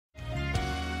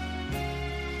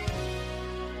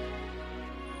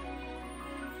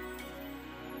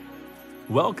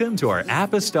Welcome to our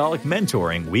Apostolic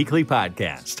Mentoring Weekly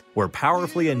Podcast, where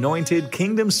powerfully anointed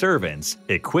kingdom servants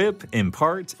equip,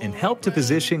 impart, and help to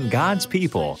position God's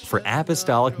people for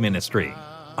apostolic ministry.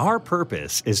 Our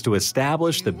purpose is to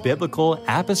establish the biblical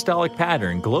apostolic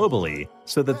pattern globally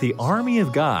so that the army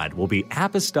of God will be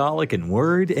apostolic in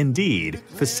word and deed,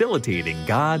 facilitating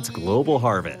God's global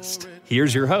harvest.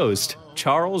 Here's your host,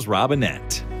 Charles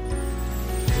Robinette.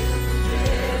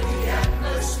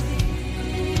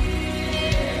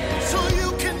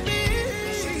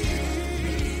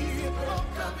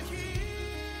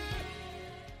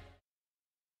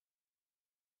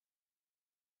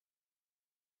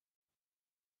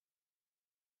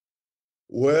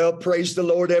 Well, praise the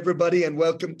Lord, everybody, and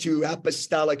welcome to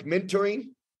Apostolic Mentoring.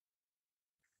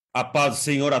 A paz do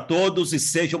Senhor a todos e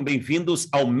sejam bem-vindos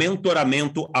ao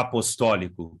Mentoramento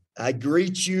Apostólico. I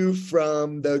greet you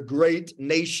from the great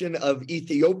nation of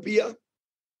Ethiopia.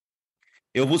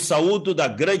 Eu vos saúdo da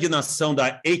grande nação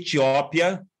da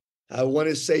Etiópia. I want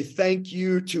to say thank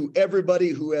you to everybody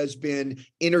who has been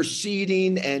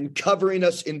interceding and covering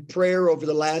us in prayer over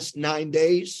the last 9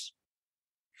 days.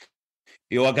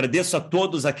 Eu agradeço a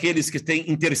todos aqueles que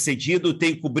têm intercedido,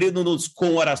 têm cobrido-nos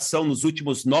com oração nos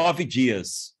últimos 9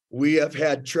 dias. We have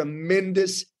had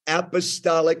tremendous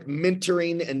apostolic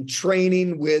mentoring and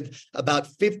training with about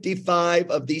 55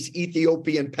 of these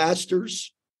Ethiopian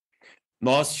pastors.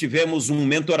 Nós tivemos um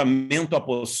mentoramento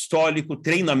apostólico,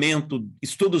 treinamento,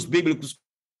 estudos bíblicos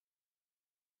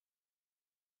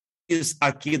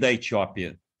aqui da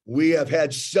Etiópia. We have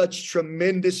had such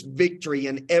tremendous victory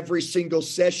in every single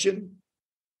session.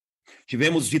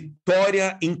 Tivemos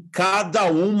vitória em cada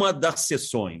uma das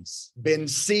sessões. Been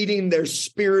seeding their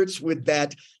spirits with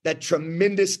that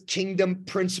tremendous kingdom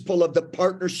principle of the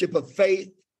partnership of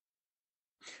faith.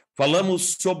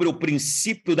 Falamos sobre o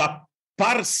princípio da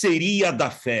parceria da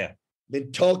fé.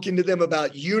 Been talking to them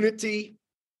about unity.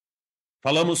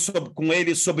 Falamos com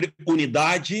eles sobre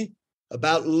unidade.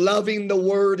 About loving the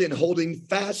word and holding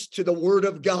fast to the word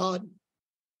of God.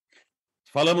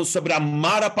 Falamos sobre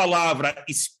amar a palavra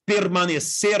e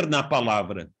permanecer na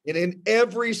palavra. And in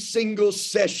every single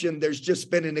session, there's just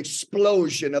been an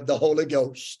explosion of the Holy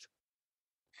Ghost.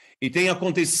 E tem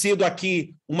acontecido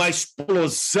aqui uma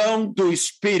explosão do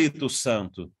Espírito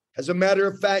Santo. As a matter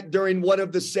of fact, during one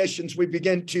of the sessions, we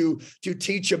began to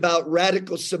teach about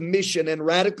radical submission and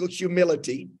radical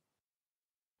humility.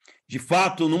 De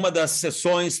fato, numa das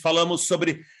sessões, falamos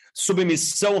sobre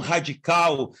submissão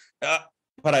radical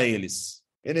para eles.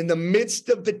 And in the midst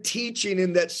of the teaching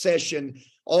in that session,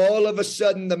 all of a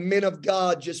sudden the men of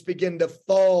God just began to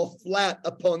fall flat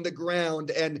upon the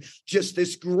ground, and just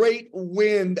this great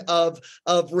wind of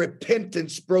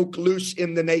repentance broke loose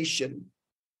in the nation.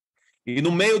 E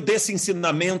no meio desse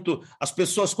ensinamento, as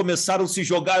pessoas começaram a se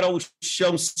jogar ao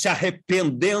chão, se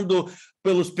arrependendo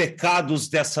pelos pecados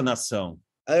dessa nação.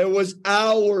 It was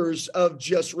hours of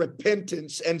just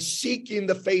repentance and seeking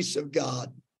the face of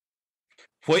God.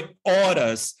 Foi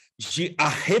horas de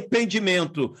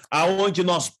arrependimento, aonde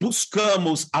nós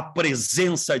buscamos a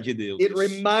presença de Deus. It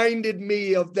reminded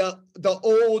me of the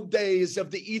old days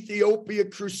of the Ethiopia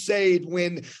crusade,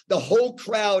 when the whole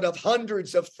crowd of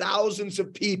hundreds of thousands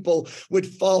of people would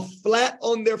fall flat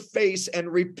on their face and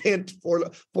repent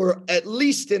for at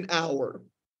least an hour.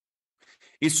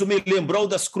 Isso me lembrou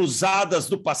das cruzadas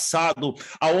do passado,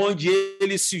 aonde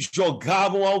eles se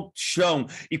jogavam ao chão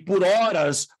e por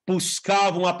horas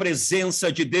buscavam a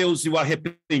presença de Deus e o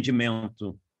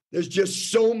arrependimento. There's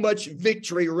just so much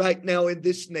victory right now in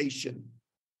this nation.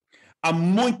 Há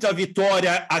muita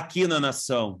vitória aqui na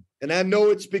nação. And I know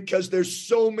it's because there's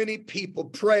so many people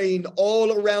praying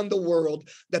all around the world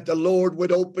that the Lord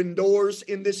would open doors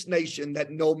in this nation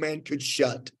that no man could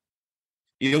shut.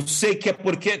 E eu sei que é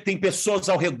porque tem pessoas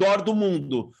ao redor do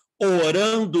mundo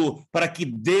orando para que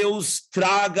Deus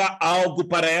traga algo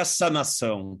para essa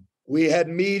nação. We had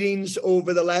meetings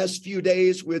over the last few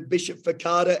days with Bishop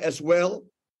Fakada as well.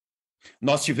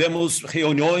 Nós tivemos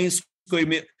reuniões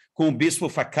com o Bispo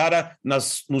Fakara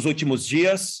nos últimos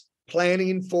dias.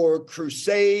 Planning for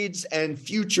crusades and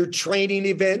future training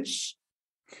events.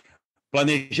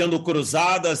 Planejando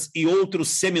cruzadas e outros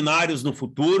seminários no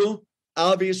futuro.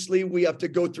 Obviously, we have to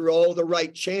go through all the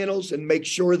right channels and make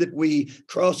sure that we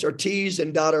cross our T's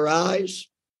and dot our I's.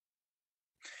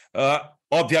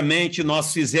 Obviamente,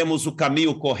 nós fizemos o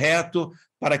caminho correto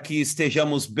para que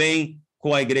estejamos bem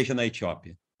com a igreja na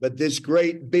Etiópia. But this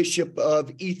great bishop of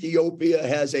Ethiopia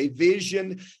has a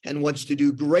vision and wants to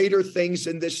do greater things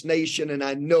in this nation, and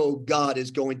I know God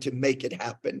is going to make it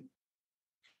happen.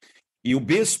 E o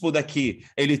bispo daqui,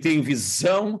 ele tem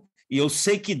visão E eu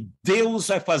sei que Deus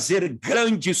vai fazer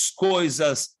grandes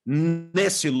coisas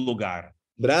nesse lugar.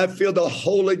 But I feel the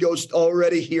Holy Ghost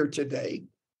already here today.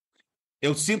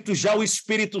 Eu sinto já o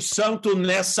Espírito Santo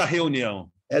nessa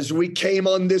reunião. As we came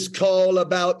on this call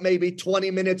about maybe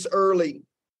 20 minutes early,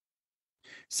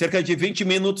 Cerca de 20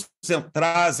 minutos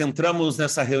atrás, entramos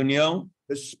nessa reunião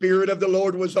the Spirit of the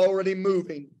Lord was already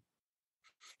moving.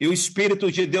 e o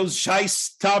Espírito de Deus já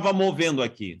estava movendo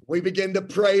aqui. We began to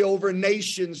pray over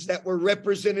nations that were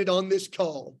represented on this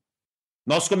call.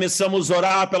 Nós começamos a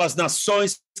orar pelas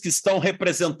nações que estão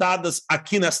representadas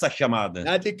aqui nesta chamada.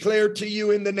 I declare to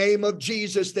you in the name of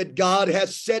Jesus that God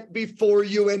has set before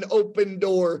you an open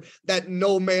door that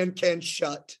no man can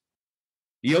shut.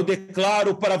 E eu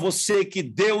declaro para você que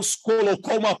Deus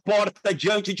colocou uma porta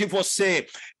diante de você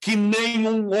que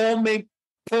nenhum homem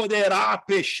poderá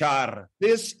fechar.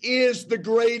 This is the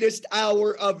greatest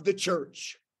hour of the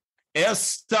church.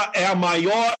 Esta é a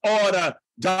maior hora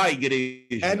da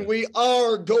igreja. And we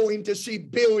are going to see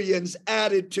billions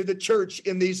added to the church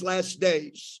in these last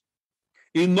days.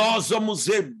 E nós vamos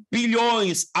ver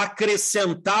bilhões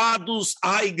acrescentados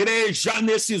à igreja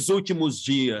nesses últimos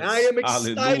dias. I am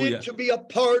excited Aleluia. to be a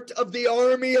part of the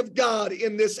army of God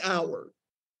in this hour.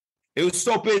 Eu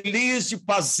estou feliz de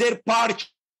fazer parte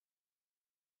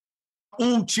da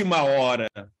última hora.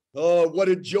 Oh,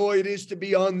 what a joy it is to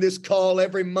be on this call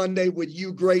every Monday with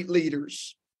you great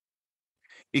leaders.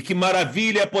 E que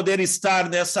maravilha poder estar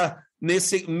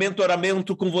nesse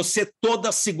mentoramento com você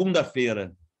toda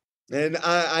segunda-feira. And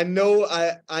I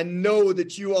know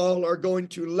that you all are going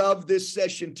to love this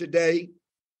session today.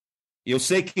 Eu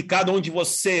sei que cada um de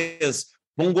vocês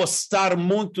vão gostar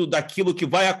muito daquilo que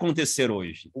vai acontecer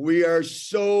hoje. We are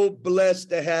so blessed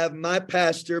to have my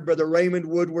pastor, Brother Raymond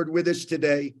Woodward, with us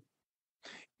today.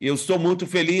 Eu estou muito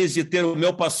feliz de ter o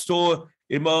meu pastor,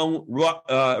 irmão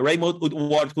Raymond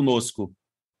Woodward conosco.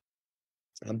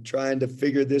 I'm trying to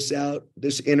figure this out.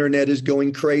 This internet is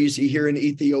going crazy here in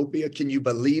Ethiopia. Can you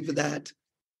believe that?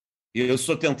 Eu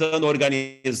estou tentando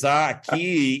organizar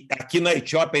aqui na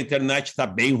Etiópia a internet está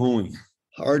bem ruim.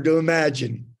 Hard to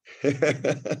imagine.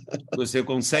 Você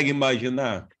consegue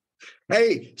imaginar?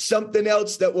 Hey, something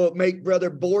else that will make Brother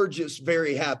Borges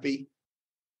very happy.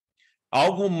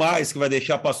 Algo mais que vai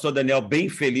deixar o pastor Daniel bem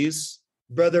feliz.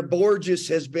 Brother Borges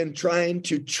has been trying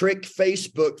to trick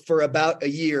Facebook for about a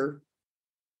year.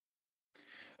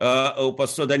 O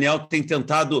pastor Daniel tem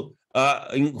tentado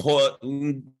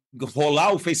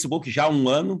enrolar o Facebook já há um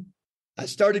ano. I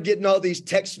started getting all these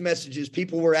text messages.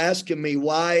 People were asking me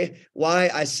why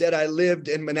I said I lived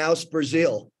in Manaus,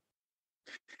 Brazil.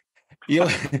 E eu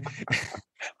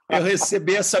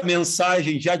recebi essa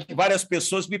mensagem já de várias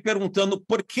pessoas me perguntando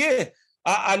por que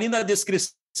ali na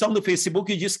descrição do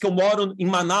Facebook diz que eu moro em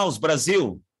Manaus,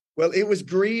 Brasil. Well, it was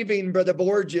grieving Brother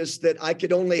Borges that I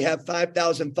could only have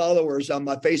 5,000 followers on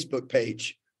my Facebook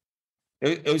page.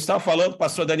 Eu estava falando,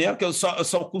 pastor Daniel, que eu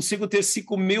só consigo ter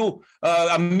 5.000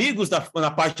 amigos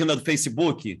na página do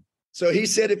Facebook. So he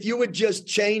said, if you would just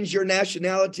change your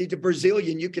nationality to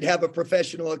Brazilian, you could have a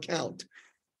professional account.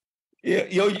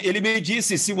 Ele me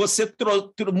disse, se você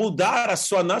mudar a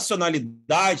sua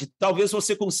nacionalidade, talvez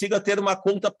você consiga ter uma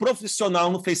conta profissional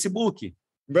no Facebook.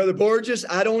 Brother Borges,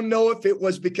 I don't know if it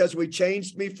was because we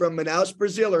changed me from Manaus,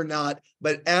 Brazil or not,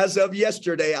 but as of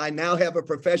yesterday, I now have a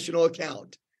professional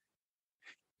account.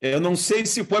 Eu não sei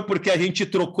se foi porque a gente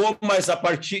trocou, mas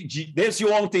desde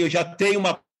ontem eu já tenho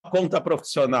uma conta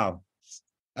profissional.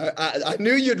 I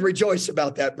knew you'd rejoice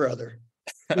about that, brother.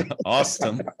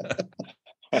 Awesome.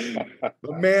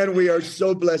 But man, we are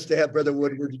so blessed to have Brother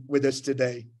Woodward with us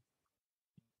today.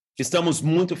 Estamos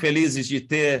muito felizes de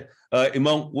ter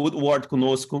irmão Woodward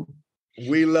conosco.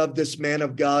 We love this man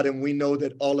of God, and we know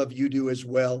that all of you do as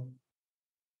well.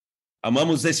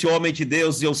 Amamos esse homem de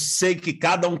Deus e eu sei que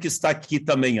cada um que está aqui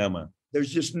também ama.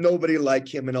 There's just nobody like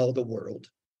him in all the world.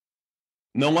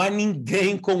 Não há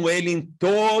ninguém como ele em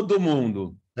todo o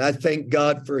mundo. And I thank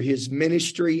God for his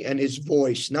ministry and his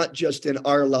voice, not just in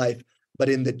our life, but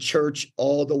in the church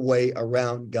all the way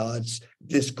around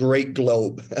this great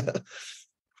globe.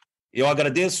 Eu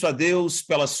agradeço a Deus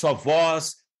pela sua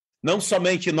voz, não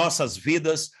somente em nossas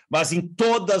vidas, mas em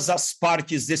todas as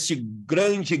partes deste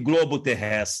grande globo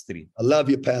terrestre. I love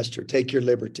you, Pastor. Take your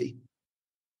liberty.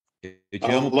 Eu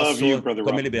te amo, pastor.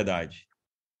 Tome liberdade.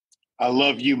 I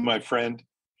love you, my friend.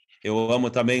 Eu amo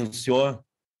também o senhor.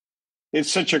 It's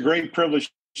such a great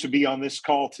privilege to be on this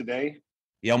call today.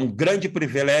 E é um grande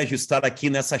privilégio estar aqui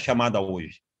nessa chamada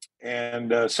hoje.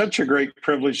 And such a great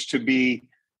privilege to be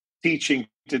teaching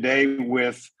today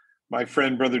with my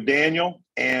friend Brother Daniel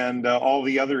and all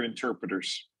the other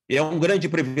interpreters. E é um grande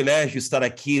privilégio estar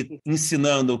aqui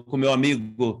ensinando com meu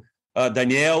amigo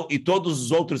Daniel e todos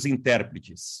os outros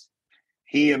intérpretes.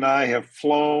 He and I have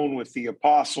flown with the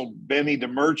apostle Benny the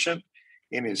Merchant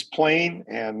in his plane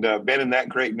and been in that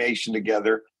great nation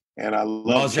together. And I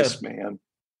love this man.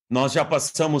 Nós já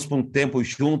passamos por um tempo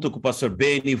junto com o pastor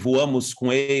Benny, voamos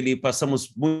com ele,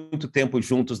 passamos muito tempo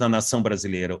juntos na nação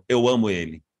brasileira. Eu amo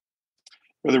ele.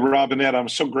 Brother Robinette, I'm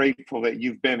so grateful that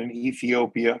you've been in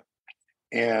Ethiopia.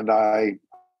 And I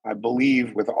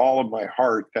believe with all of my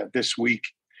heart that this week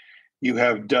you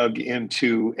have dug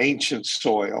into ancient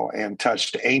soil and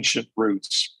touched ancient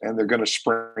roots, and they're going to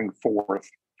spring forth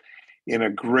in a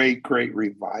great, great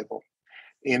revival.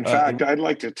 In fact, I'd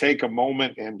like to take a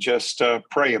moment and just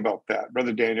pray about that.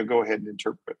 Brother Daniel, go ahead and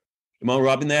interpret. Irmão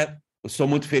Robinette, eu sou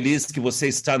muito feliz que você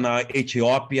está na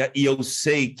Etiópia e eu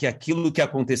sei que aquilo que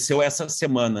aconteceu essa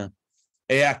semana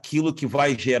é aquilo que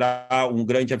vai gerar um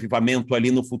grande avivamento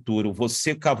ali no futuro.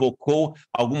 Você cavocou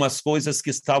algumas coisas que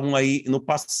estavam aí no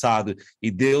passado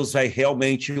e Deus vai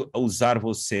realmente usar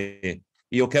você.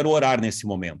 E eu quero orar nesse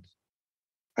momento.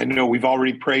 I know we've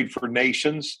already prayed for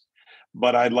nations,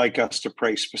 but I'd like us to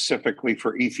pray specifically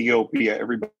for Ethiopia,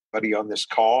 everybody on this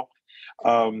call.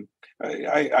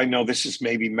 I know this is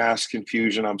maybe mass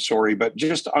confusion, I'm sorry, but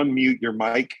just unmute your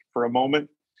mic for a moment.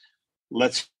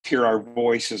 Let's hear our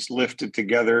voices lifted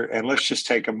together, and let's just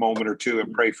take a moment or two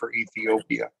and pray for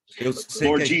Ethiopia.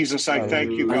 Lord Jesus, I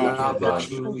thank you, God, for this.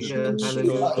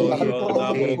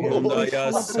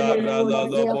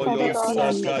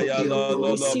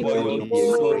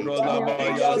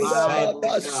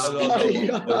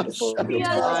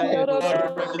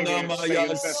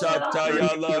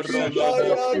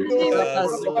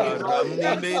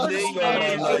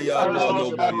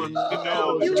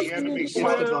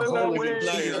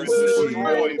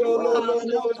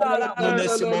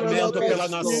 Nesse momento, pela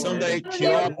nação da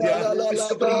Etiópia,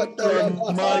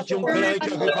 mande um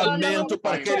grande avivamento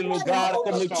para aquele lugar,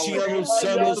 como tinha nos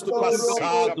anos do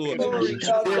passado.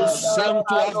 Deus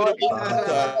Santo, abre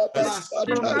portas.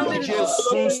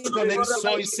 Jesus,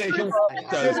 conexões sejam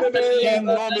feitas. Em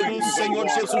nome do Senhor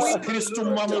Jesus Cristo,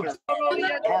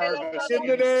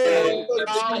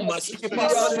 almas que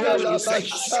pastores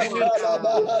sejam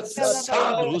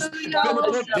alcançados pelo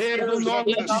poder do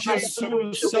nome de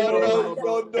Jesus.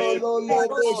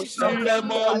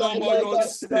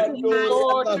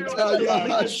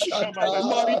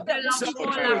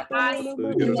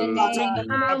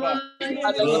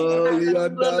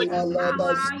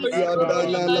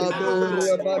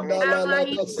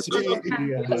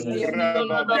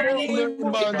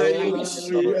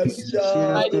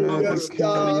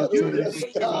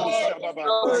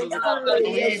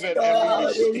 Believe it and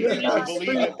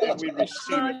we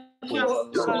receive it.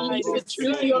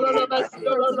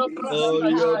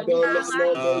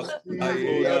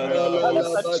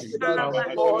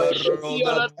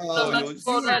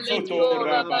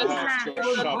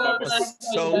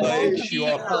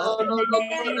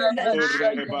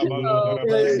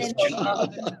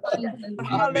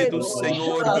 Nome do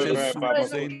Senhor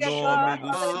Jesus, em nome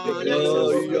do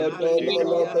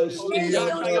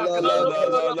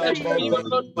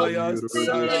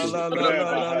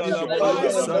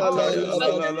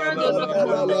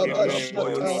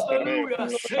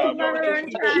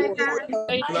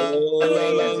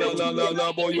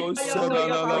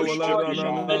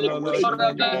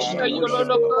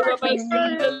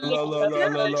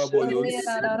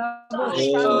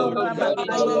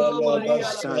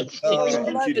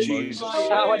Thank you, Jesus.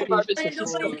 Thank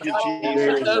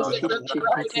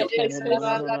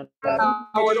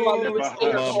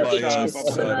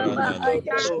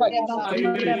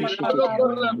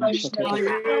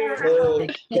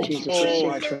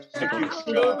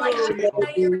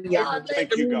you,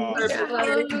 Thank you, God.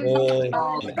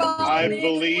 I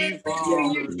believe that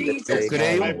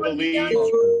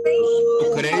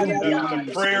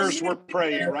the prayers we're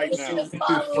praying right now,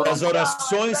 as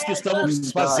orações que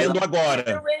estamos fazendo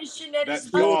agora, that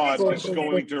God is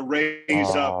going to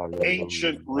raise up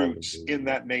ancient roots in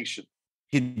that nation.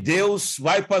 Que Deus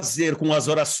vai fazer com as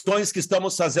orações que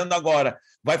estamos fazendo agora,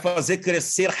 vai fazer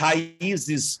crescer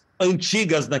raízes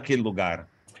antigas naquele lugar.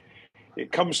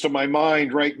 It comes to my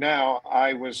mind right now,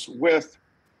 I was with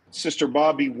Sister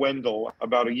Bobby Wendell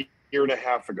about a year and a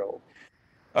half ago.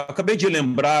 Acabei de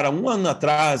lembrar, há um ano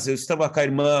atrás, eu estava com a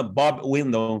irmã Bob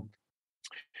Wendell.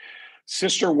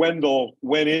 Sister Wendell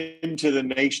went into the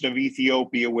nation of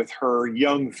Ethiopia with her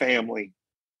young family.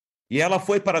 E ela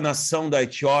foi para a nação da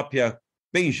Etiópia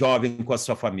bem jovem com a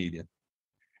sua família.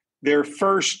 Their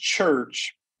first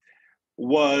church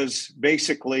was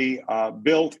basically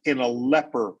built in a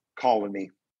leper colony.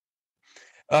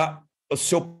 O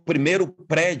seu primeiro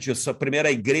prédio, sua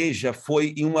primeira igreja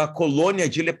foi em uma colônia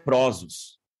de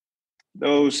leprosos.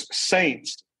 Those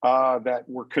saints that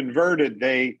were converted,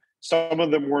 some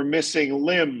of them were missing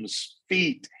limbs,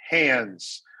 feet,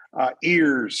 hands,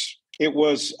 ears. It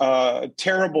was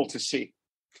terrible to see.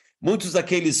 Muitos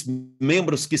daqueles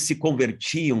membros que se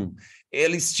convertiam,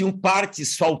 eles tinham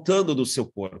partes faltando do seu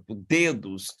corpo,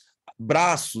 dedos,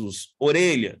 braços,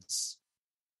 orelhas.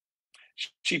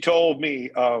 She told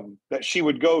me that she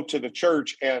would go to the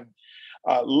church and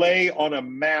lay on a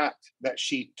mat that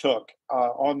she took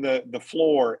on the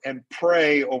floor and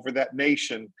pray over that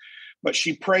nation. But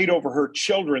she prayed over her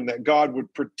children that God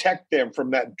would protect them from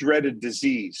that dreaded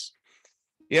disease.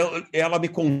 Ela me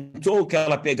contou que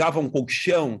ela pegava um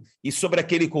colchão e sobre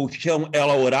aquele colchão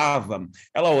ela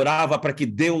orava para que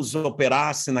Deus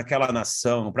operasse naquela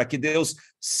nação, para que Deus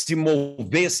se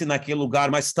movesse naquele lugar,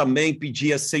 mas também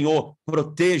pedia, Senhor,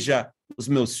 proteja os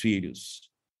meus filhos.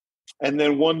 And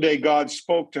then one day God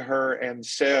spoke to her and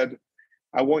said,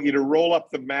 I want you to roll up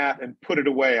the mat and put it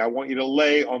away. I want you to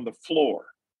lay on the floor.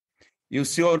 E o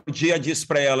Senhor um dia disse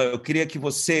para ela, eu queria que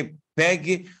você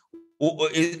pegue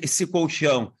esse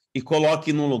colchão e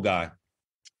coloque num lugar.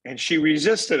 And she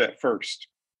resisted at first.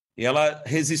 E ela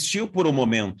resistiu por um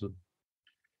momento.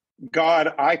 God,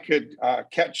 I could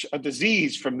catch a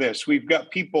disease from this. We've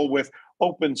got people with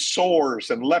open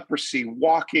sores and leprosy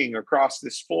walking across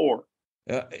this floor.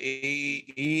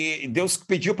 E Deus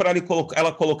pediu para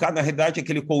ela colocar, na realidade,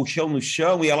 aquele colchão no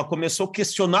chão, e ela começou a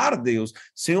questionar Deus.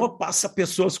 Senhor, passa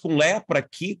pessoas com lepra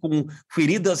aqui, com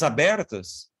feridas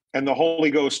abertas. And the Holy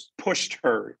Ghost pushed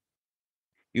her.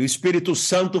 E o Espírito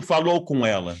Santo falou com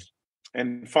ela.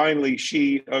 And finally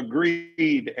she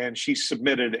agreed and she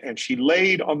submitted and she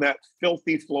laid on that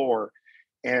filthy floor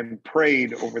and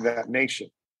prayed over that nation.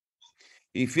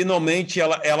 E finalmente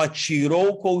ela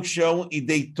tirou o colchão e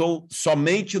deitou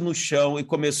somente no chão e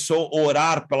começou a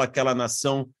orar pelaquela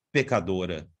nação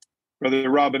pecadora.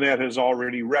 Brother Robinette has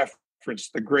already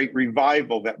referenced the great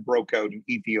revival that broke out in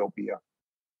Ethiopia.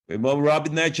 O irmão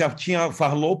Robinette já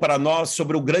falou para nós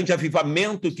sobre o grande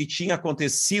avivamento que tinha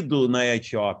acontecido na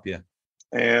Etiópia.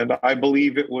 And I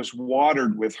believe it was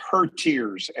watered with her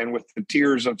tears and with the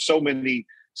tears of so many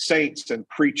saints and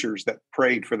preachers that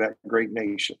prayed for that great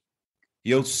nation.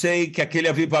 E eu sei que aquele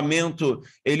avivamento,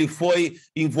 ele foi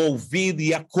envolvido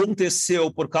e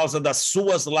aconteceu por causa das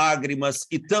suas lágrimas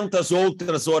e tantas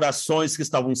outras orações que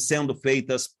estavam sendo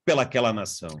feitas pelaquela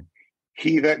nação.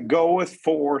 He that goeth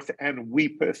forth and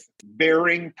weepeth,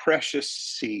 bearing precious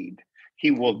seed,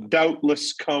 he will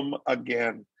doubtless come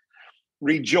again,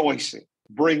 rejoicing,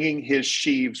 bringing his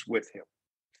sheaves with him.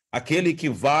 Aquele que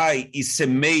vai e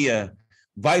semeia,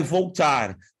 vai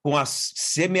voltar com a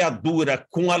semeadura,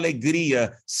 com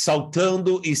alegria,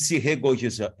 saltando e se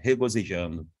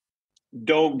regozijando.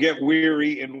 Don't get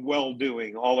weary in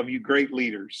well-doing, all of you great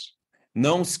leaders.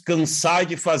 Não se cansar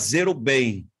de fazer o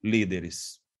bem,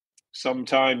 líderes.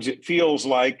 Sometimes it feels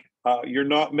like you're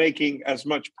not making as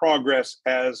much progress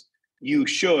as you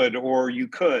should or you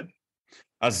could.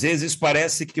 Às vezes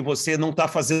parece que você não está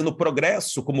fazendo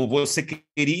progresso como você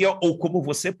queria ou como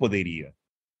você poderia.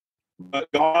 But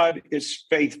God is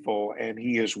faithful and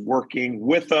he is working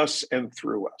with us and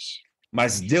through us.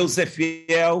 Mas Deus é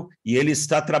fiel e ele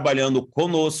está trabalhando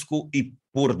conosco e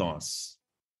por nós.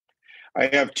 I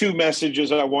have two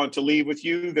messages I want to leave with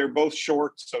you. They're both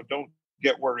short, so don't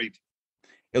get worried.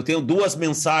 Eu tenho duas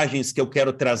mensagens que eu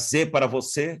quero trazer para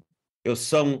você.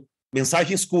 São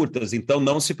mensagens curtas, então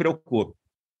não se preocupe.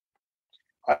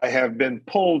 I have been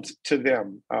pulled to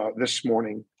them this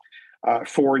morning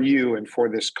for you and for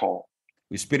this call.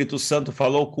 O Espírito Santo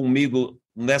falou comigo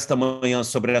nesta manhã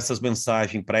sobre essas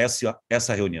mensagens para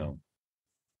essa reunião.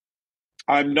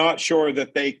 I'm not sure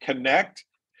that they connect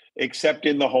except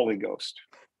in the Holy Ghost.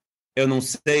 Eu não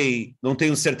sei, não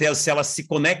tenho certeza se elas se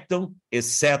conectam,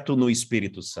 exceto no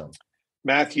Espírito Santo.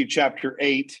 Matthew chapter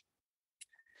 8.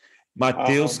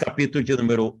 Mateus capítulo de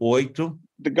número 8.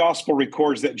 The gospel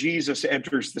records that Jesus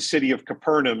enters the city of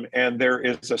Capernaum and there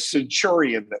is a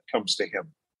centurion that comes to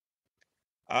him.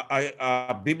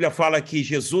 A Bíblia fala que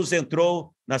Jesus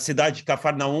entrou na cidade de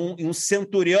Cafarnaum e um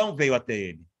centurião veio até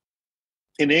ele.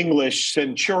 In English,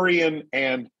 centurion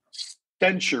and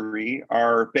century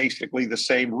are basically the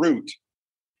same root.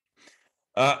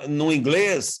 No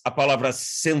inglês, a palavra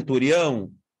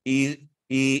centurião e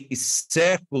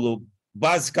século,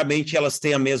 basicamente elas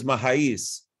têm a mesma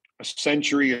raiz. A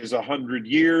century is 100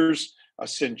 years. A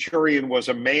centurion was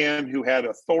a man who had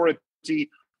authority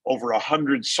over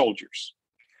 100 soldiers.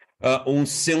 Um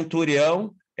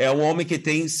centurião é um homem que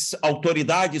tem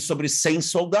autoridade sobre 100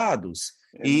 soldados.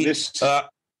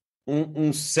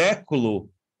 um século,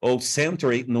 ou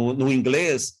century no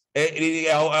inglês,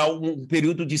 é um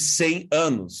período de 100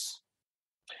 anos.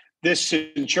 This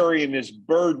centurion is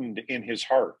burdened in his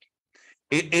heart.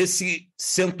 Esse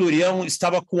centurião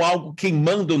estava com algo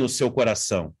queimando no seu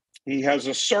coração. He has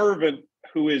a servant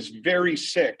who is very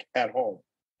sick at home.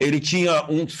 Ele tinha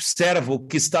um servo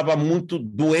que estava muito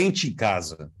doente em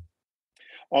casa.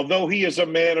 Although he is a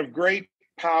man of great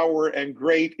power and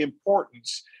great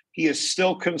importance, he is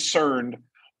still concerned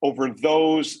over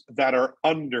those that are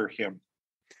under him.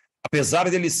 Apesar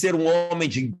de ele ser um homem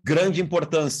de grande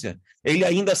importância, ele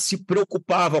ainda se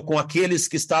preocupava com aqueles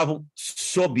que estavam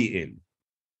sob ele.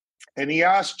 And he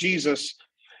asked Jesus,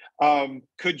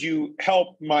 could you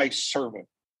help my servant?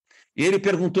 E ele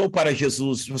perguntou para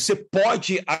Jesus, você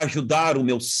pode ajudar o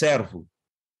meu servo?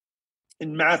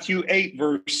 In Matthew 8,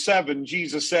 verse 7,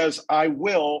 Jesus says, I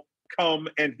will come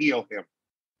and heal him.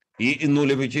 E no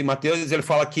livro de Mateus ele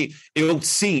fala que eu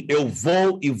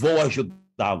vou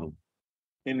ajudá-lo.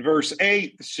 In verse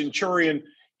 8, the centurion,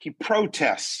 he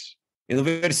protests. E no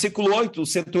versículo 8, o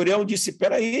centurião disse,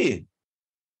 peraí,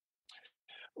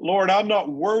 Lord, I'm not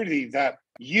worthy that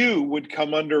you would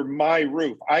come under my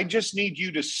roof. I just need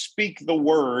you to speak the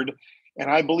word, and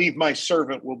I believe my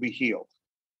servant will be healed.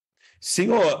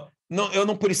 Senhor, eu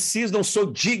não sou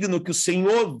digno que o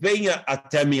Senhor venha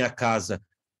até a minha casa.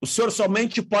 O Senhor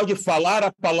somente pode falar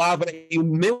a palavra e o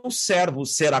meu servo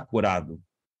será curado.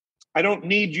 I don't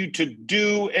need you to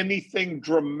do anything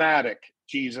dramatic,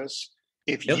 Jesus.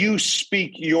 If you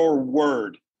speak your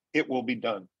word, it will be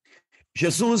done.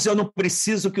 Jesus, eu não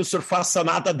preciso que o Senhor faça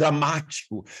nada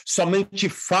dramático. Somente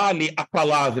fale a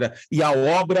palavra e a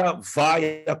obra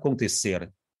vai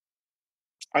acontecer.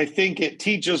 I think it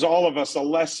teaches all of us a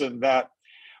lesson that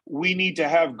we need to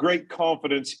have great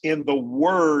confidence in the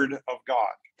word of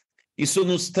God. Isso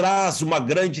nos traz uma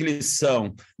grande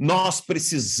lição. Nós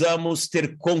precisamos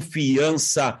ter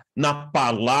confiança na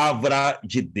palavra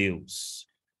de Deus.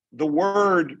 The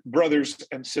word, brothers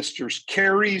and sisters,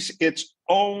 carries its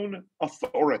own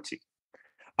authority.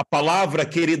 A palavra,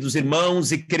 queridos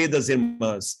irmãos e queridas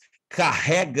irmãs,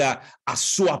 carrega a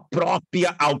sua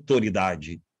própria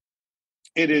autoridade.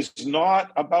 It is not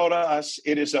about us,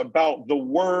 it is about the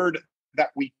word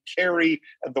that we carry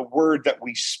and the word that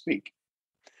we speak.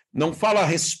 Não fala a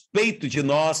respeito de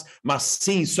nós, mas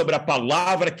sim sobre a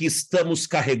palavra que estamos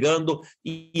carregando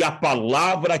e a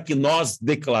palavra que nós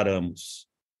declaramos.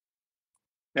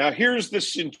 Now, here's the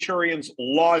centurion's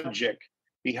logic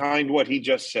behind what he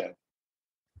just said.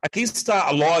 Aqui está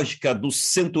a lógica do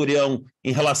centurião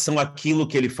em relação àquilo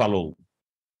que ele falou.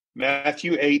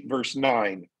 Matthew 8, verse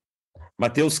 9.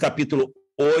 Mateus capítulo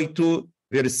 8,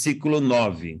 versículo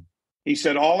 9. He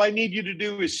said, all I need you to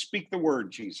do is speak the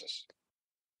word, Jesus.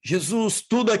 Jesus,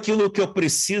 tudo aquilo que eu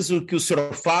preciso que o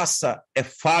Senhor faça é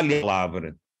fale a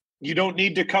palavra. You don't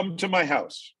need to come to my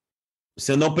house.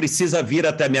 Você não precisa vir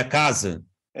até a minha casa.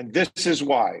 And this is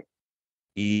why.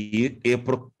 E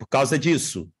por causa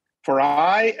disso. For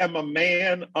I am a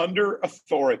man under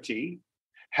authority,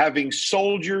 having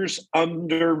soldiers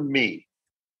under me.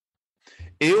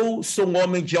 Eu sou um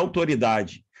homem de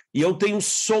autoridade e eu tenho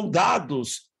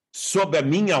soldados sob a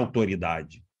minha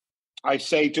autoridade. I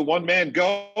say to one man,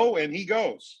 go, and he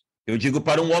goes. Eu digo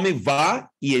para um homem, vá,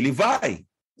 e ele vai.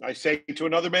 I say to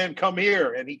another man, come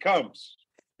here, and he comes.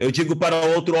 Eu digo para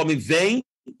outro homem, vem,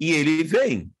 e ele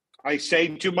vem. I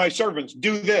say to my servants,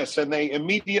 do this, and they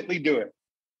immediately do it.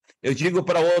 Eu digo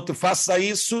para outro, faça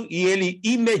isso, e ele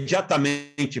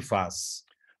imediatamente faz.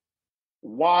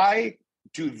 Why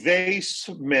do they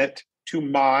submit to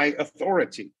my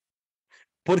authority?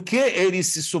 Por que eles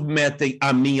se submetem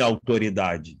à minha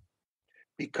autoridade?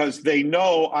 Because they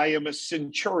know I am a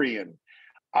centurion.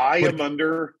 I am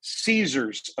under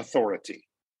Caesar's authority.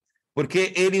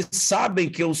 Porque eles sabem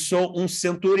que eu sou um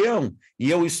centurião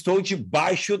e eu estou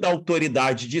debaixo da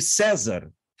autoridade de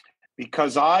César.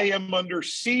 Because I am under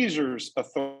Caesar's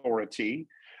authority,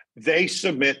 they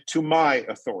submit to my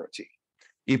authority.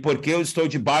 E porque eu estou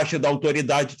debaixo da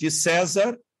autoridade de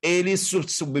César, eles se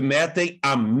submetem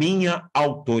à minha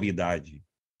autoridade.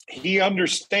 He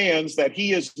understands that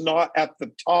he is not at the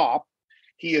top,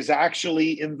 he is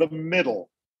actually in the middle.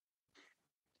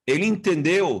 Ele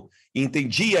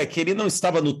entendia que ele não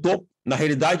estava no topo, na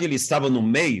realidade ele estava no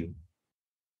meio.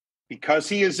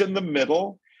 Because he is in the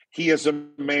middle, he is a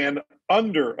man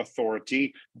under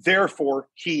authority, therefore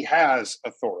he has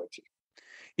authority.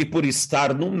 E por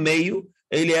estar no meio,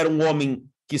 ele era um homem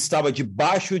que estava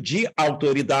debaixo de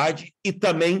autoridade e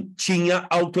também tinha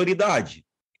autoridade.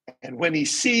 And when he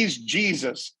sees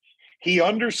Jesus, he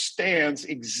understands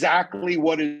exactly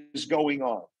what is going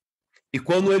on. E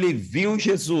quando ele viu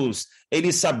Jesus,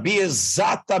 ele sabia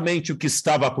exatamente o que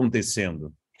estava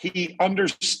acontecendo. He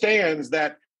understands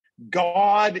that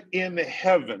God in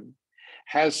heaven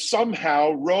has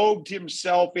somehow robed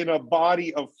himself in a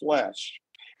body of flesh.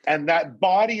 And that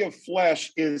body of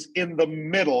flesh is in the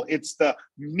middle. It's the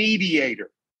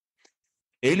mediator.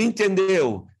 Ele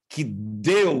entendeu que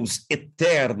Deus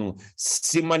eterno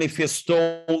se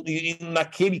manifestou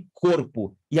naquele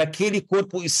corpo, e aquele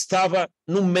corpo estava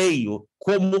no meio,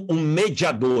 como um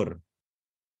mediador.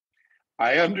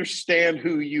 I understand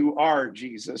who you are,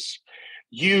 Jesus.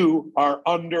 You are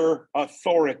under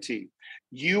authority.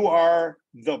 You are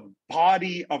the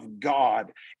body of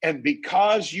God. And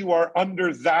because you are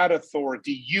under that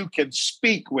authority, you can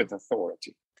speak with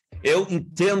authority. Eu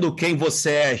entendo quem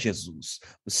você é, Jesus.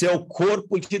 Você é o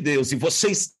corpo de Deus e você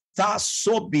está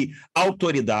sob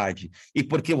autoridade. E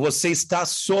porque você está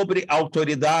sobre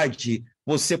autoridade,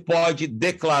 você pode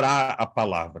declarar a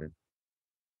palavra.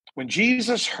 When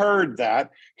Jesus heard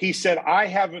that, he said, I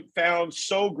haven't found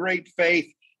so great faith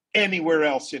anywhere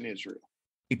else in Israel.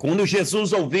 E quando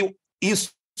Jesus ouviu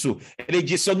isso, ele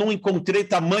disse, eu não encontrei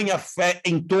tamanha fé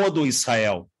em todo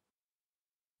Israel.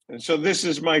 And so this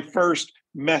is my first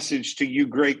message to you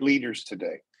great leaders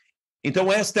today. Então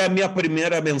esta é a minha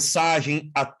primeira mensagem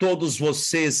a todos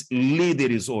vocês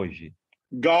líderes hoje.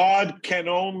 God can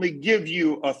only give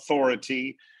you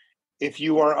authority if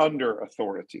you are under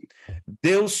authority.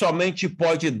 Deus somente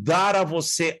pode dar a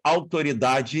você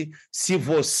autoridade se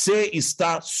você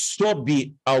está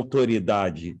sob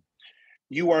autoridade.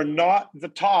 You are not the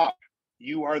top,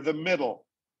 you are the middle.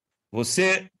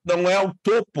 Você não é o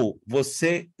topo,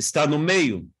 você está no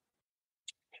meio.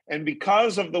 And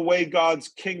because of the way God's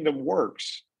kingdom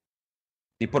works,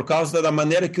 E por causa da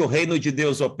maneira que o reino de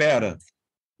Deus opera,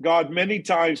 God many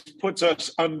times puts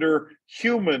us under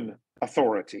human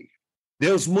authority.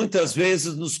 Deus muitas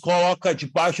vezes nos coloca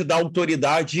debaixo da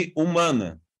autoridade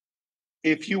humana.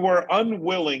 If you are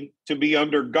unwilling to be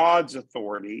under God's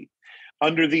authority,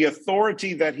 under the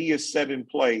authority that he has set in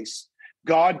place,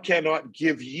 God cannot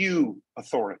give you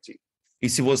authority. E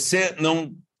se você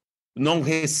não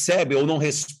recebe ou não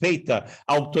respeita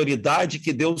a autoridade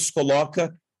que Deus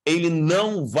coloca, ele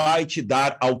não vai te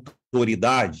dar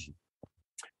autoridade.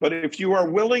 But if you are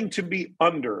willing to be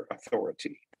under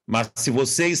authority, Mas se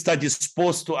você está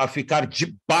disposto a ficar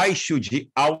debaixo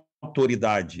de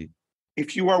autoridade,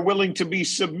 if you are willing to be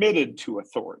submitted to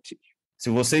authority, se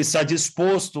você está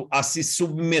disposto a se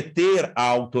submeter à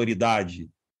autoridade,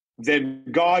 then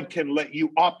God can let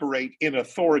you operate in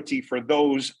authority for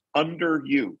those under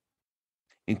you.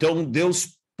 então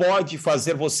Deus pode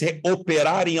fazer você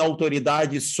operar em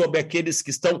autoridade sobre aqueles que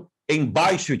estão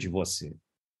embaixo de você.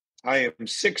 I am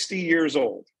 60 years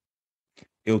old.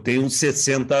 Eu tenho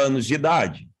 60 anos de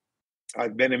idade.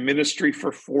 I've been in ministry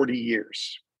for 40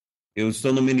 years. Eu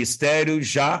estou no ministério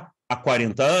já há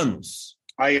 40 anos.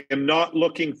 I am not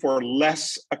looking for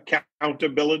less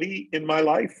accountability in my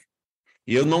life.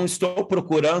 E eu não estou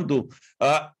procurando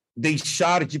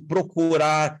deixar de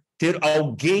procurar ter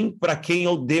alguém para quem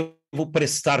eu devo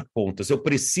prestar contas. Eu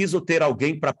preciso ter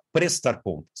alguém para prestar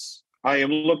contas. I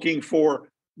am looking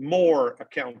for more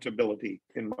accountability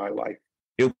in my life.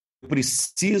 Eu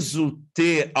preciso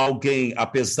ter alguém,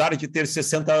 apesar de ter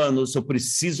 60 anos, eu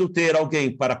preciso ter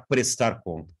alguém para prestar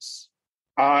contas.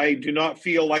 I do not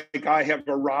feel like I have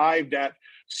arrived at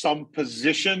some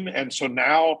position, and so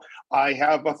now I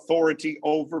have authority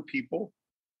over people.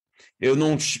 Eu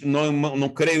não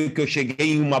creio que eu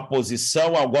cheguei em uma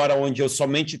posição agora onde eu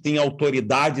somente tenho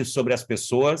autoridade sobre as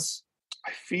pessoas.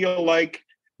 I feel like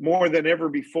more than ever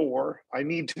before, I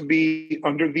need to be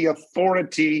under the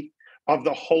authority of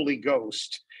the Holy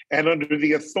Ghost and under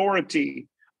the authority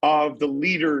of the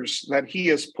leaders that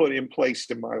he has put in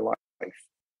place in my life.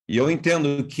 E eu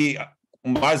entendo que,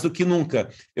 mais do que nunca,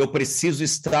 eu preciso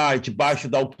estar debaixo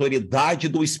da autoridade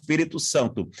do Espírito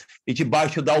Santo e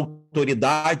debaixo da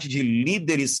autoridade de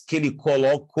líderes que ele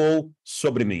colocou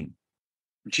sobre mim.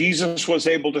 Jesus was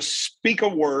able to speak a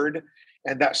word,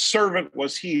 and that servant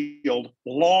was healed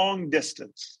long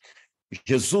distance.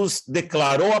 Jesus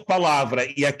declarou a palavra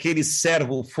e aquele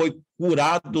servo foi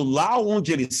curado lá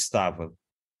onde ele estava.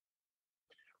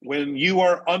 When you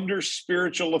are under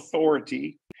spiritual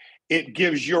authority, it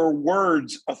gives your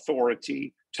words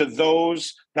authority to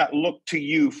those that look to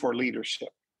you for leadership.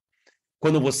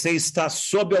 Quando você está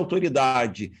sob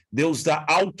autoridade, Deus dá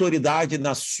autoridade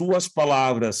nas suas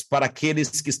palavras para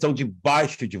aqueles que estão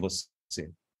debaixo de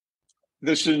você.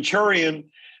 The centurion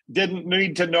didn't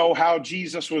need to know how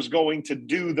Jesus was going to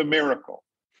do the miracle.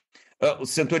 O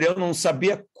centurião não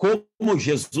sabia como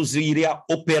Jesus iria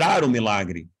operar o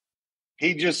milagre.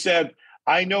 He just said,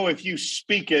 I know if you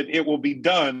speak it, it will be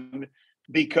done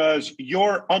because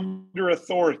you're under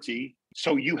authority,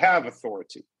 so you have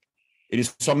authority. Ele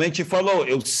somente falou,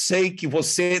 eu sei que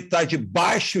você está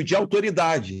debaixo de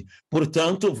autoridade,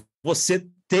 portanto, você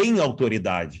tem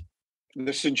autoridade.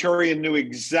 The centurion knew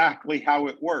exactly how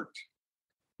it worked.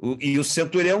 E o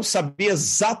centurião sabia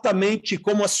exatamente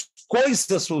como as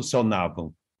coisas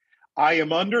funcionavam. I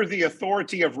am under the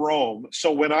authority of Rome,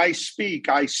 so when I speak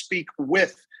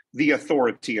with the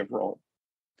authority of Rome.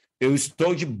 Eu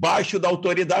estou debaixo da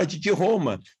autoridade de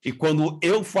Roma, e quando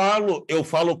eu falo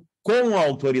com a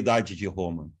autoridade de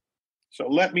Roma. So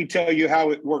let me tell you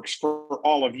how it works for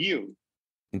all of you.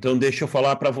 Então deixa eu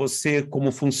falar para você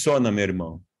como funciona, meu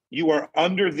irmão. You are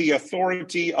under the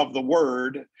authority of the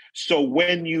word, so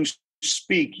when you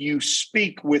speak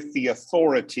with the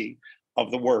authority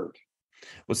of the word.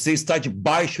 Você está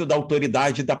debaixo da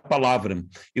autoridade da palavra.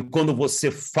 E quando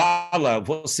você fala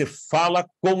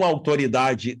com a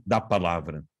autoridade da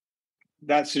palavra.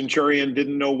 That centurion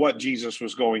didn't know what Jesus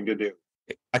was going to do.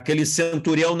 Aquele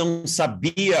centurião não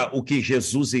sabia o que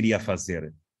Jesus iria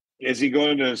fazer. Is he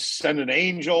going to send an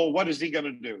angel? What is he going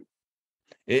to do?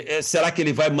 Será que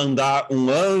ele vai mandar um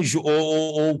anjo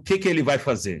ou o que ele vai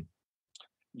fazer?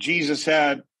 Jesus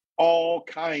had all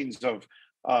kinds of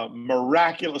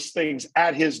miraculous things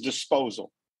at his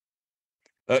disposal.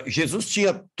 Jesus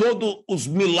tinha todos os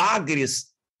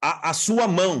milagres à sua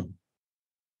mão.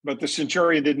 But the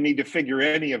centurion didn't need to figure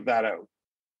any of that out.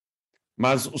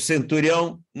 Mas o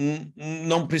centurião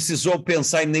não precisou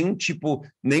pensar em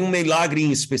nenhum milagre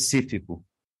em específico.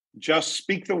 Just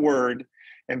speak the word,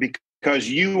 and because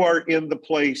you are in the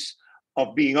place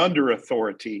of being under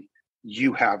authority,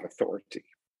 you have authority.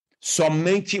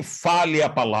 Somente fale a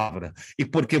palavra. E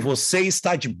porque você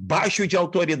está debaixo de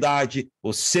autoridade,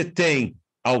 você tem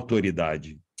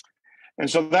autoridade. And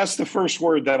so that's the first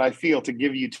word that I feel to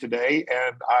give you today,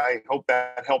 and I hope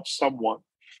that helps someone.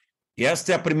 E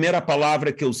esta é a primeira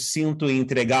palavra que eu sinto em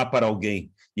entregar para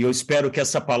alguém. E eu espero que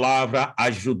essa palavra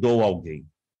ajudou alguém.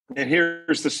 And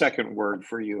here's the second word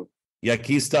for you. E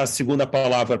aqui está a segunda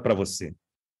palavra para você.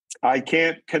 I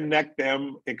can't connect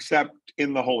them except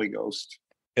in the Holy Ghost.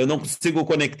 Eu não consigo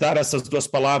conectar essas duas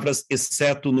palavras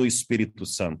exceto no Espírito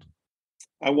Santo.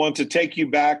 I want to take you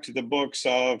back to the books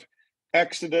of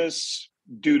Exodus,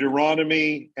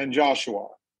 Deuteronomy, and Joshua.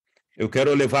 Eu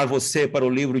quero levar você para o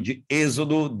livro de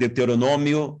Êxodo,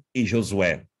 Deuteronômio e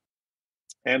Josué.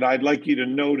 And I'd like you to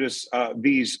notice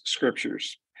these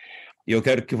scriptures. E eu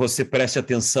quero que você preste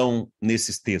atenção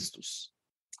nesses textos.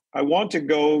 I want to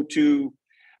go to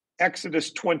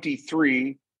Exodus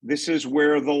 23. This is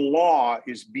where the law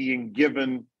is being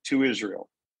given to Israel.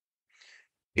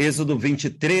 Êxodo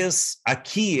 23,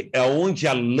 aqui é onde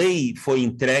a lei foi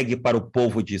entregue para o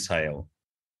povo de Israel.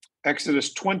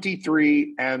 Exodus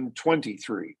 23 and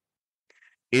 23.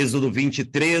 Êxodo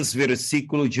 23,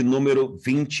 versículo de número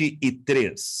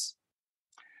 23.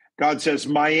 God says,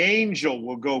 "My angel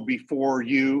will go before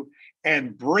you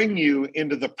and bring you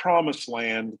into the promised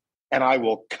land, and I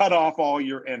will cut off all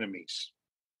your enemies."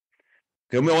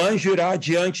 Que o meu anjo irá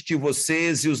diante de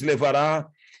vocês e os levará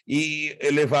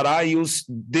e os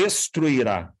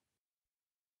destruirá.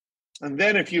 And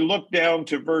then if you look down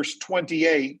to verse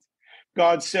 28,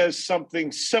 God says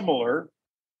something similar,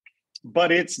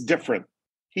 but it's different.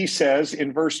 He says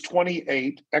in verse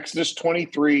 28, Exodus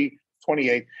 23,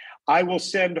 28, "I will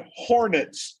send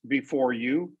hornets before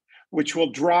you, which will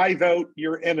drive out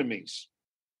your enemies."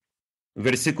 No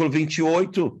versículo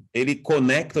 28, ele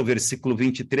conecta o versículo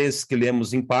 23, que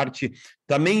lemos em parte.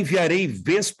 Também enviarei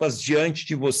vespas diante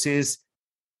de vocês.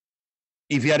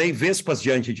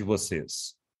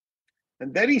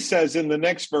 And then he says in the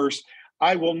next verse,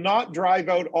 "I will not drive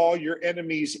out all your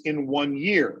enemies in 1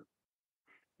 year."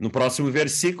 No próximo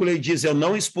versículo, ele diz, eu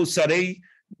não expulsarei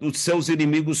os seus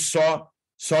inimigos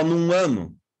só num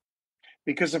ano.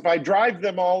 Because if I drive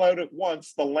them all out at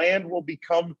once, the land will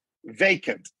become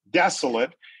vacant,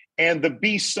 desolate, and the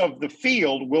beasts of the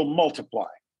field will multiply.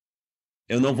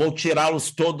 Eu não vou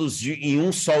tirá-los todos em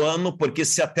um só ano, porque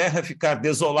se a terra ficar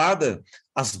desolada,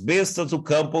 as bestas do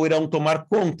campo irão tomar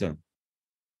conta.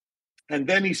 And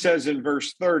then he says in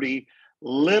verse 30,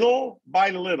 "Little by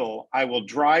little I will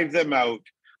drive them out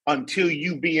until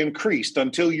you be increased,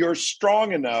 until you're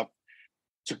strong enough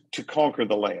to conquer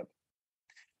the land."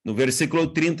 No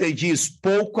versículo 30 ele diz,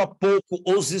 pouco a pouco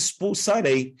os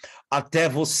expulsarei, até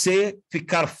você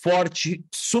ficar forte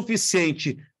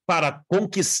suficiente para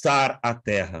conquistar a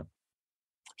terra.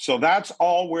 So that's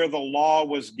all where the law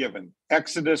was given.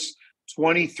 Exodus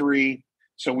 23.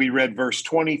 So we read verse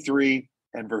 23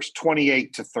 and verse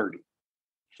 28 to 30.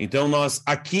 Então, nós,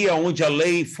 aqui é onde a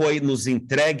lei foi nos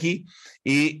entregue,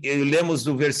 e lemos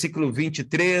do versículo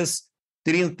 23,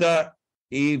 30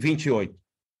 e 28.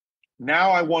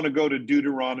 Now I want to go to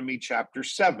Deuteronomy chapter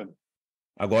 7.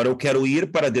 Agora eu quero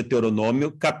ir para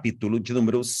Deuteronômio, capítulo de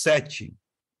número 7.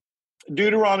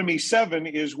 Deuteronomy 7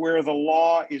 is where the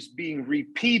law is being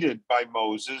repeated by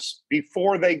Moses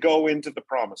before they go into the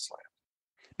promised land.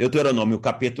 Deuteronômio,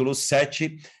 capítulo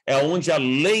 7, é onde a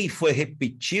lei foi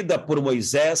repetida por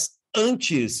Moisés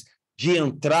antes de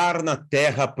entrar na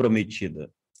terra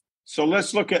prometida. So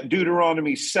let's look at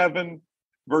Deuteronomy 7,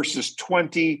 verses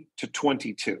 20 to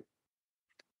 22.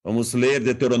 Vamos ler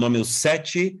Deuteronômio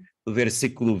 7, do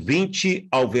versículo 20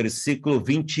 ao versículo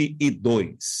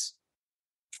 22.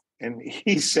 And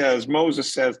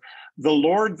Moses says, the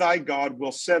Lord thy God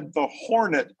will set the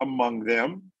hornet among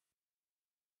them.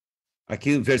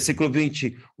 Aqui, versículo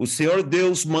 20, o Senhor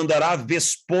Deus mandará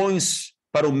vespões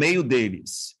para o meio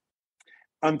deles,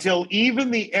 Until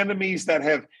even the enemies that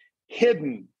have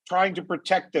hidden, trying to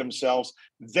protect themselves,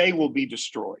 they will be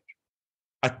destroyed.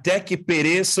 até que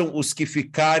pereçam os que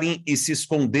ficarem e se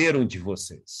esconderam de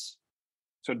vocês.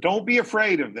 So don't be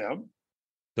afraid of them.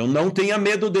 Então não tenha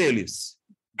medo deles.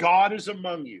 God is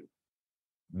among you.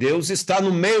 Deus está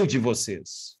no meio de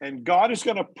vocês. And God is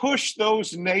going to push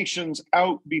those nations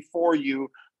out before you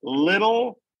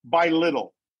little by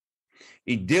little.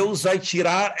 E Deus vai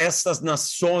tirar essas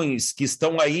nações que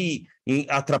estão aí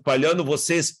atrapalhando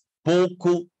vocês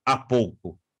pouco a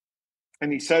pouco.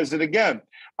 And he says it again.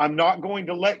 I'm not going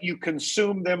to let you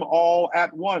consume them all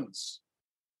at once.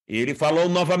 E ele falou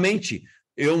novamente,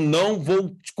 eu não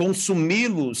vou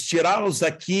consumi-los, tirá-los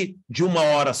daqui de uma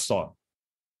hora só.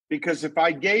 Because if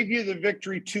I gave you the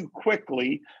victory too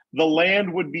quickly, the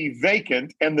land would be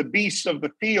vacant and the beasts of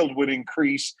the field would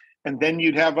increase, and then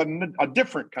you'd have a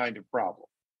different kind of problem.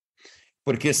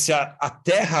 Porque se a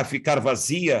terra ficar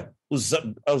vazia,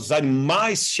 os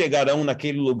animais chegarão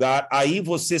naquele lugar, aí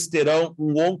vocês terão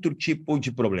um outro tipo de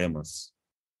problemas.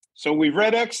 So we've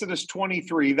read Exodus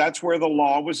 23, that's where the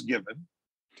law was given.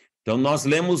 Então nós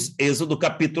lemos Êxodo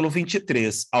capítulo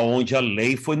 23, aonde a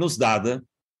lei foi nos dada.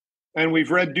 And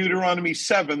we've read Deuteronomy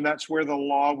 7, that's where the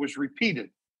law was repeated.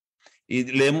 E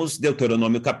lemos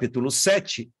Deuteronômio capítulo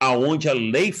 7, aonde a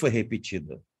lei foi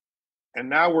repetida. And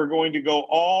now we're going to go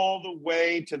all the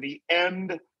way to the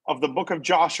end of the book of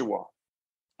Joshua.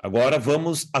 Agora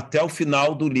vamos até o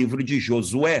final do livro de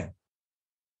Josué.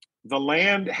 The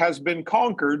land has been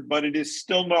conquered, but it is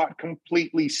still not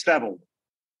completely settled.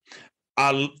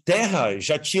 A terra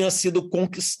já tinha sido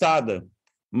conquistada,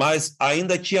 mas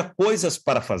ainda tinha coisas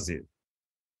para fazer.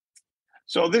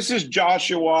 So this is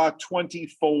Joshua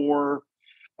 24,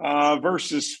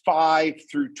 verses 5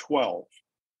 through 12.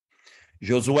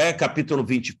 Josué, capítulo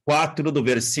 24, do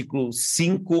versículo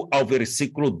 5 ao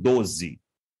versículo 12.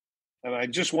 And I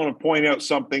just want to point out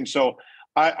something, so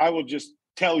I will just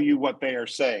tell you what they are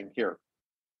saying here.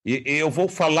 E eu vou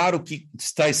falar o que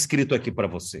está escrito aqui para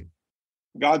você.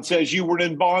 God says, you were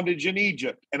in bondage in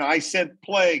Egypt, and I sent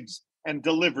plagues and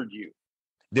delivered you.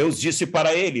 Deus disse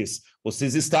para eles,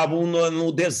 vocês estavam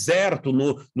no deserto,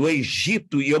 no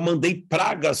Egito, e eu mandei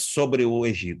pragas sobre o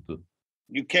Egito.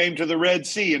 You came to the Red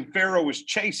Sea, and Pharaoh was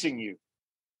chasing you.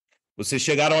 Vocês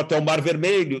chegaram até o Mar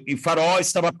Vermelho, e Faraó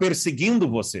estava perseguindo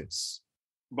vocês.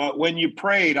 But when you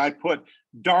prayed, I put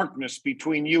darkness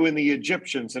between you and the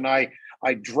Egyptians, and I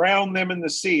drowned them in the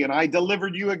sea, and I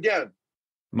delivered you again.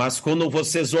 Mas quando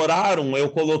vocês oraram, eu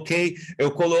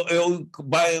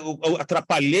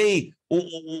atrapalhei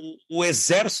o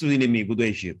exército inimigo do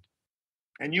Egito.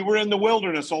 And you were in the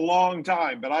wilderness a long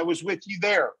time, but I was with you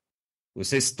there.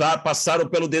 Vocês passaram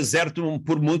pelo deserto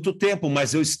por muito tempo,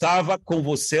 mas eu estava com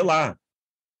você lá.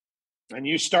 And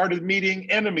you started meeting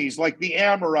enemies like the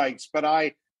Amorites, but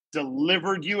I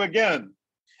delivered you again.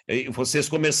 E vocês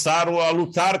começaram a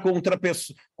lutar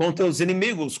contra os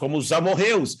inimigos, como os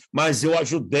amorreus, mas eu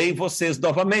ajudei vocês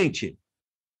novamente.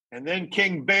 And then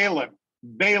King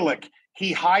Balak,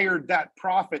 he hired that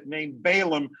prophet named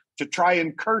Balaam to try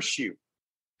and curse you.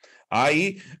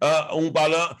 Aí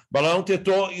Balaão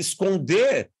tentou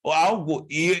esconder algo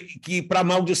para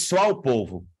amaldiçoar o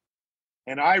povo.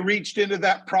 And I reached into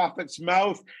that prophet's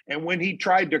mouth, and when he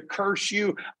tried to curse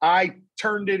you, I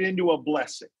turned it into a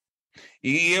blessing.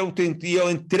 E eu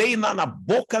entrei na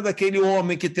boca daquele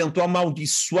homem que tentou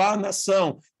amaldiçoar a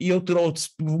nação, e eu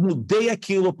mudei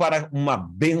aquilo para uma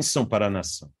bênção para a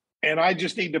nação. And I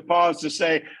just need to pause to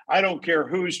say, I don't care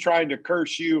who's trying to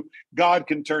curse you, God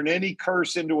can turn any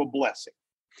curse into a blessing.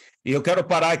 E eu quero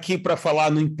parar aqui para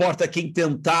falar, não importa quem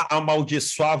tentar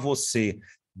amaldiçoar você,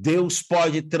 Deus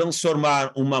pode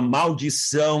transformar uma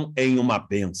maldição em uma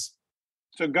bênção.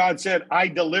 So God said, I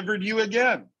delivered you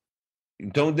again.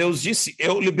 Então Deus disse,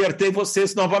 eu libertei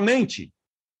vocês novamente.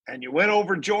 And you went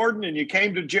over Jordan and you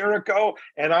came to Jericho,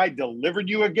 and I delivered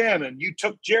you again, and you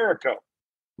took Jericho.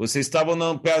 Vocês estavam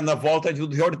na volta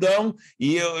do Jordão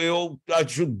e eu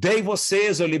ajudei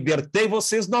vocês, eu libertei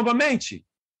vocês novamente.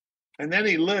 And then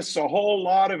he lists a whole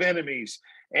lot of enemies,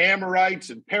 Amorites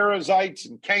and Perizzites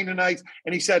and Canaanites,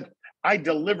 and he said, I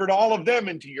delivered all of them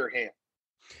into your hand.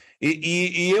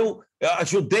 E eu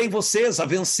ajudei vocês a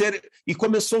vencer, e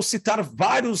começou a citar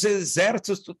vários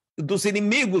exércitos dos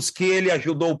inimigos que ele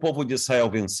ajudou o povo de Israel a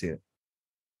vencer.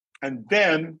 And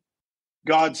then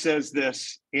God says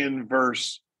this in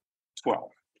verse 12.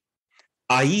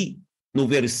 Aí, no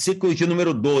versículo de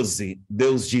número 12,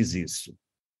 Deus diz isso.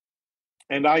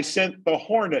 And I sent the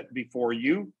hornet before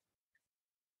you.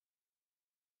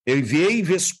 Eu enviei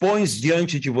vespões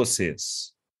diante de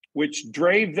vocês, which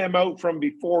drave them out from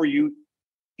before you,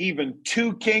 even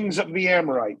 2 kings of the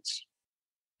Amorites.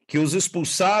 que os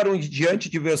expulsaram de diante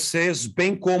de vocês,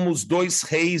 bem como os 2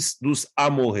 reis dos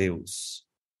amorreus.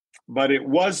 But it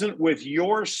wasn't with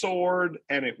your sword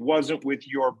and it wasn't with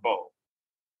your bow.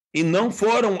 E não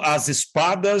foram as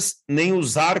espadas nem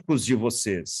os arcos de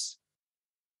vocês.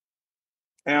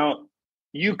 Now,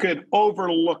 you could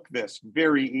overlook this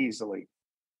very easily.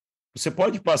 Você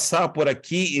pode passar por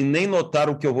aqui e nem notar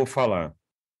o que eu vou falar.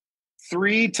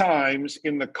 3 times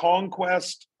in the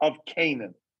conquest of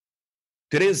Canaan,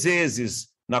 3 vezes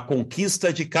na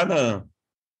conquista de Canaã,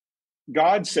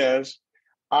 God says,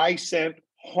 I sent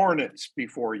hornets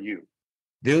before you.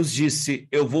 Deus disse,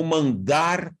 eu vou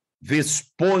mandar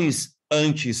vespões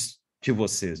antes de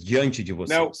vocês, diante de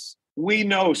vocês. We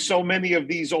know so many of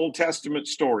these Old Testament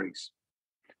stories.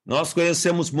 Nós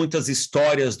conhecemos muitas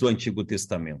histórias do Antigo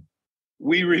Testamento.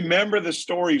 We remember the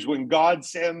stories when God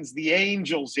sends the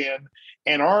angels in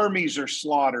and armies are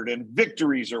slaughtered and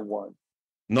victories are won.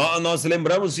 Nós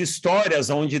lembramos de histórias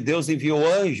onde Deus enviou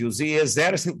anjos e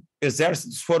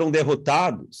exércitos foram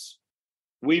derrotados.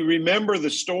 We remember the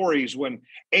stories when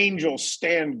angels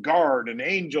stand guard and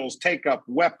angels take up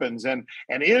weapons and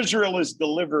Israel is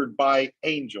delivered by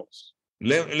angels.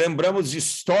 Lembramos de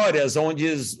histórias onde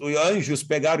os anjos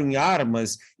pegaram em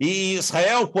armas e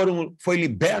Israel foi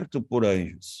liberto por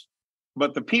anjos.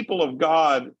 But the people of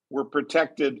God were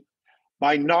protected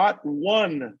by not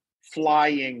 1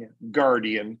 flying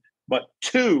guardian, but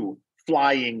 2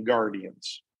 flying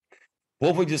guardians. O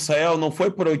povo de Israel não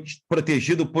foi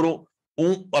protegido por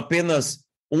apenas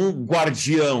um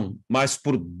guardião, mas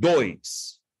por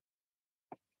 2.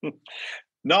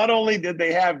 Not only did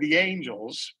they have the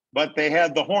angels, but they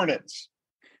had the hornets.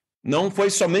 Não foi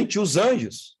somente os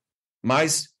anjos,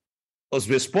 mas os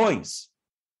vespões.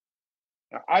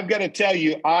 I've got to tell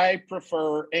you, I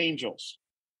prefer angels.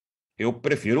 Eu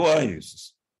prefiro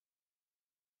anjos.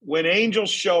 When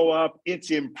angels show up, it's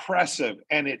impressive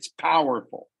and it's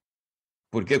powerful.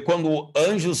 Porque quando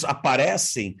anjos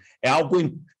aparecem, é algo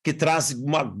que traz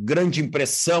uma grande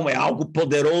impressão, é algo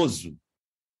poderoso.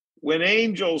 When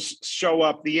angels show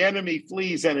up, the enemy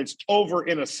flees and it's over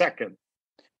in a second.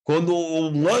 Quando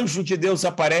um anjo de Deus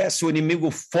aparece, o inimigo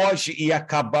foge e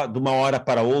acaba de uma hora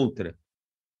para outra.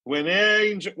 When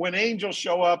angels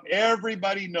show up,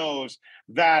 everybody knows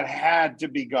that had to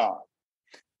be God.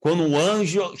 Quando um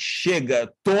anjo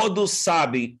chega, todos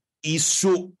sabem,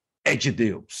 isso é de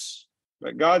Deus.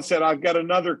 But God said, I've got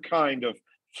another kind of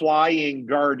flying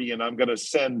guardian I'm going to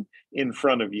send in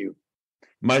front of you.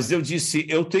 Mas Deus disse,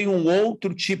 eu tenho um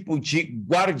outro tipo de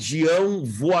guardião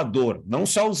voador. Não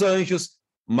só os anjos,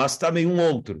 mas também um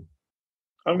outro.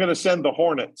 I'm going to send the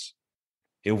hornets.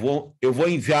 Eu vou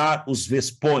enviar os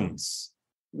vespões.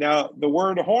 Now, the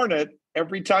word hornet,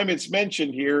 every time it's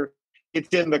mentioned here,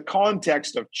 it's in the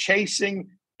context of chasing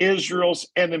Israel's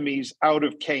enemies out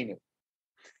of Canaan.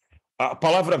 A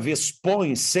palavra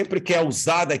vespões, sempre que é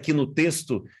usada aqui no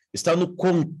texto, está no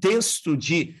contexto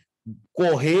de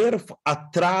correr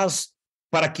atrás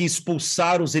para que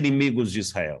expulsar os inimigos de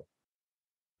Israel.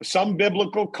 Some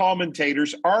biblical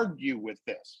commentators argue with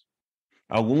this.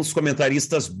 Alguns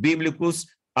comentaristas bíblicos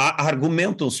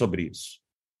argumentam sobre isso.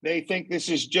 They think this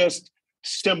is just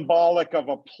symbolic of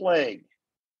a plague.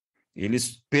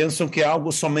 Eles pensam que é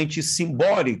algo somente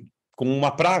simbólico, como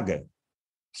uma praga.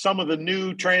 Some of the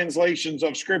new translations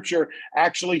of Scripture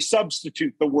actually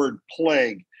substitute the word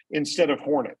plague instead of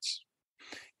hornets.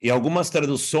 E algumas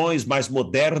traduções mais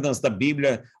modernas da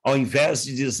Bíblia, ao invés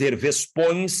de dizer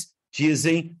vespões,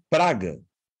 dizem praga.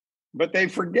 But they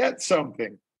forget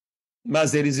something.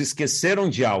 Mas eles esqueceram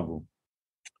de algo.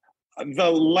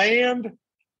 The land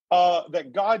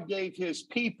that God gave his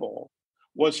people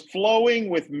was flowing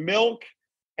with milk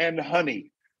and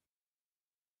honey.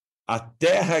 A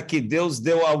terra que Deus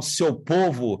deu ao seu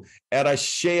povo era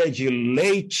cheia de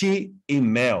leite e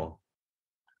mel.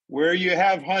 Where you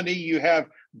have honey, you have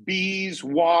bees,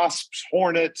 wasps,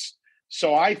 hornets.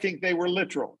 So I think they were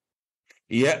literal.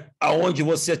 E aonde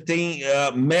você tem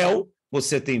mel,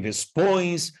 você tem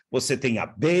vespões, você tem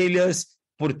abelhas.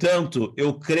 Portanto,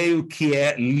 eu creio que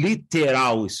é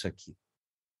literal isso aqui.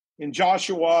 In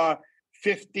Joshua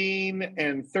 15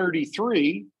 and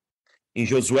 33, Em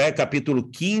Josué capítulo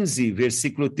 15,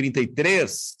 versículo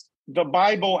 33, the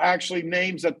Bible actually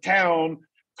names a town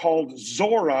called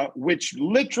Zorah, which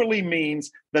literally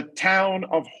means the town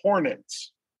of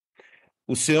hornets.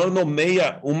 o Senhor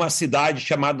nomeia uma cidade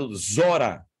chamada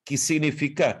Zora, que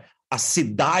significa a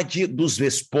cidade dos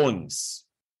vespões.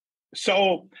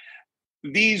 So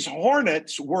these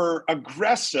hornets were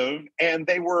aggressive and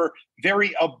they were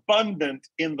very abundant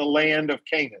in the land of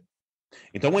Canaan.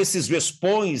 Então, esses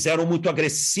vespões eram muito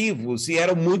agressivos e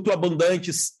eram muito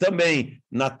abundantes também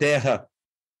na terra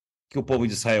que o povo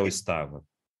de Israel estava.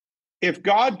 If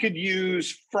God could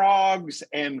use frogs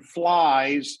and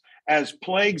flies as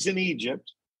plagues in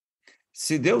Egypt,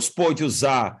 Se Deus pôde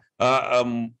usar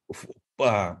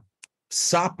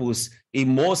sapos e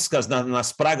moscas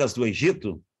nas pragas do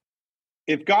Egito,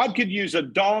 if God could use a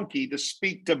donkey to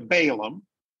speak to Balaam,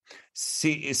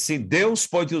 se Deus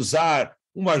pode usar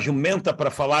uma jumenta para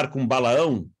falar com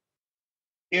Balaão,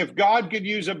 if God could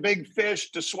use a big fish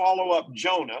to swallow up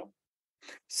Jonah,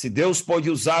 se Deus pode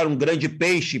usar um grande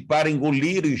peixe para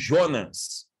engolir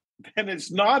Jonas, then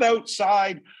it's not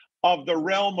outside of the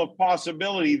realm of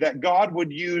possibility that God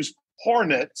would use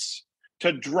hornets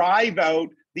to drive out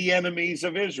the enemies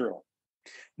of Israel.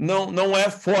 não é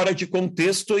fora de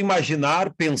contexto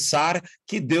imaginar, pensar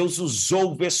que Deus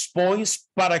usou vespões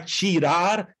para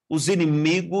tirar os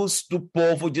inimigos do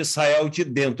povo de Israel de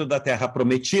dentro da terra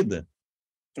prometida.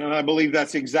 And I believe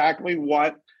that's exactly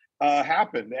what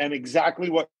happened and exactly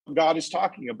what God is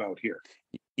talking about here.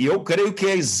 E eu creio que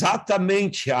é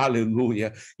exatamente,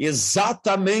 aleluia,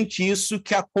 exatamente isso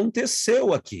que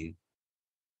aconteceu aqui.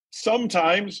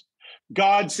 Sometimes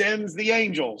God sends the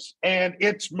angels and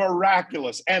it's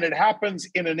miraculous and it happens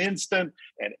in an instant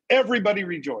and everybody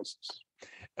rejoices.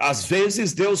 Às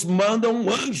vezes Deus manda um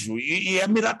anjo e é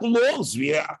miraculoso,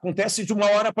 e acontece de uma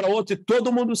hora para outra e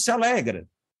todo mundo se alegra.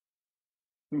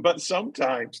 But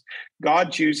sometimes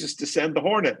God chooses to send the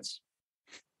hornets.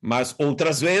 Mas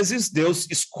outras vezes Deus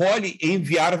escolhe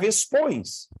enviar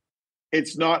vespões.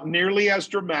 It's not nearly as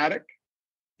dramatic.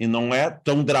 E não é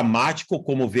tão dramático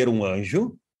como ver um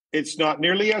anjo. It's not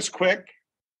nearly as quick.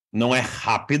 Não é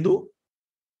rápido.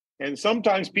 And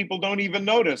sometimes people don't even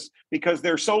notice because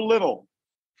they're so little.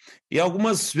 E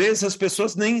algumas vezes as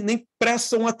pessoas nem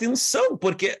prestam atenção,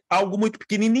 porque é algo muito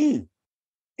pequenininho.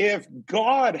 If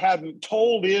God hadn't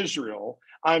told Israel,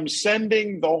 I'm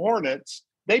sending the hornets,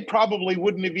 they probably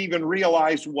wouldn't have even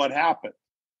realized what happened.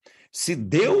 Se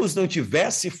Deus não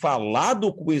tivesse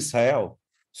falado com Israel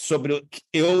sobre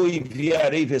eu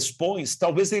enviarei vespões,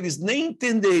 talvez eles nem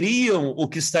entenderiam o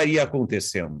que estaria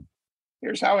acontecendo.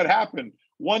 Here's how it happened.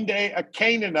 One day, a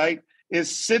Canaanite is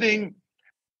sitting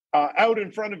out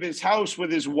in front of his house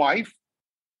with his wife.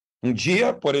 Um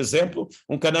dia, por exemplo,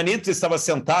 um cananita estava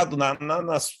sentado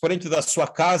na frente da sua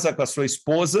casa com a sua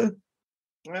esposa.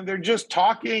 And they're just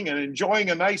talking and enjoying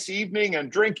a nice evening and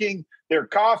drinking their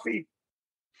coffee.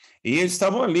 E eles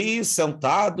estavam ali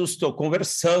sentados,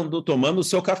 conversando, tomando o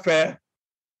seu café.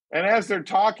 And as they're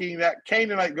talking, that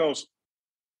Canaanite goes,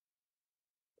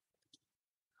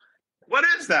 "What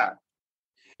is that?"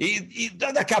 E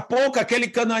daqui a pouco aquele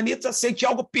cananita sente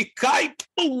algo picar e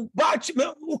pum, bate.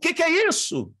 O que é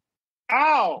isso?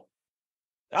 Ow!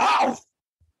 Au!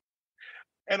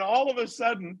 And all of a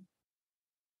sudden,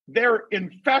 they're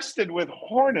infested with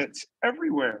hornets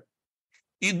everywhere.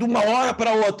 E de uma hora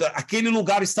para outra, aquele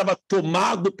lugar estava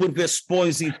tomado por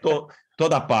vespões em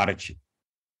toda parte.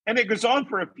 And it goes on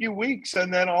for a few weeks,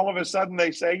 and then all of a sudden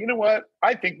they say, you know what?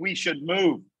 I think we should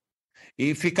move.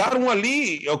 E ficaram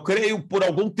ali, eu creio, por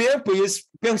algum tempo, e eles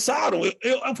pensaram,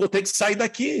 eu vou ter que sair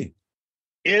daqui.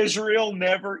 Israel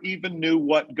never even knew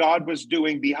what God was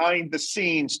doing behind the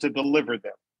scenes to deliver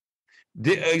them.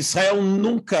 Israel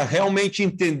nunca realmente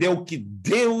entendeu o que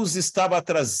Deus estava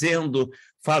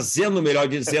fazendo, melhor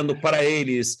dizendo, para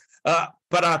eles,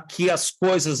 para que as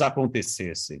coisas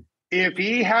acontecessem. If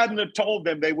he hadn't have told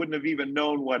them, they wouldn't have even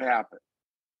known what happened.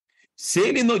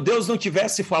 Se Deus não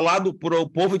tivesse falado para o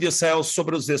povo de Israel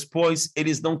sobre os vespões,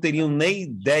 eles não teriam nem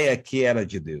ideia que era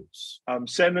de Deus. I'm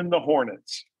sending the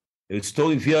hornets. Eu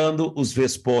estou enviando os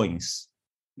vespões.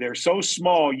 They're so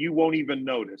small, you won't even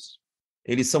notice.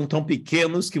 Eles são tão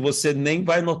pequenos que você nem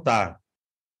vai notar.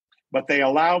 but they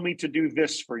allow me to do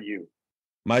this for you.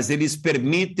 Mas eles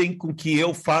permitem com que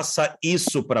eu faça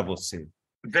isso para você.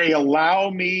 They allow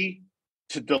me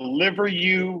to deliver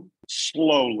you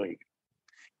slowly.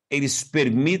 Eles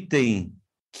permitem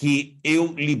que eu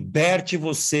liberte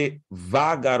você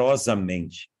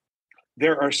vagarosamente.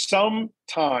 There are some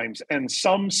times and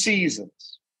some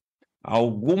seasons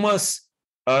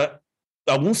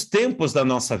Alguns tempos da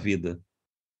nossa vida,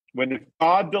 when if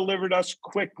God delivered us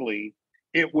quickly,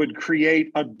 it would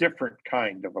create a different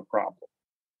kind of a problem.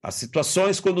 as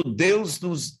situações quando Deus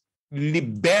nos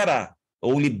libera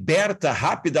ou liberta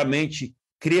rapidamente,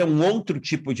 cria um outro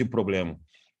tipo de problema.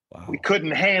 Uau. We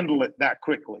couldn't handle it that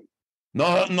quickly.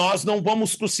 Nós não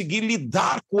vamos conseguir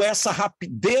lidar com essa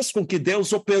rapidez com que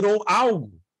Deus operou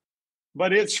algo.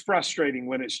 But it's frustrating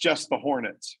when it's just the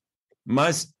hornets.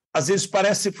 Mas às vezes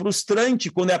parece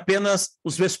frustrante quando é apenas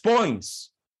os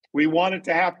vespões. We want it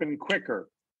to happen quicker.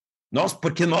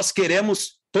 Porque nós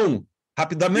queremos, We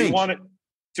rapidamente. want it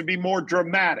to be more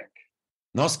dramatic,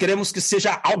 Nós queremos que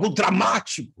seja algo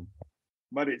dramático,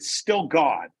 but it's still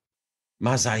God.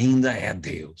 mas ainda é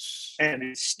Deus. And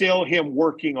it's still him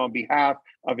working on behalf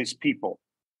of his people.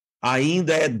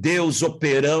 Ainda é Deus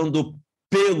operando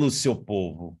pelo seu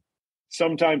povo.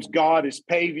 Sometimes God is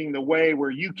paving the way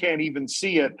where you can't even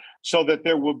see it so that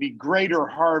there will be greater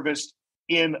harvest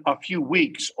in a few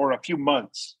weeks or a few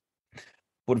months.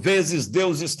 Por vezes,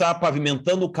 Deus está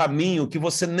pavimentando o caminho que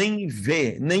você nem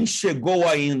vê, nem chegou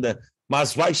ainda,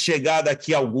 mas vai chegar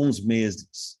daqui a alguns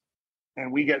meses.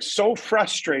 And we get so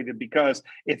frustrated because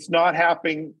it's not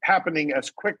happening as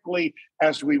quickly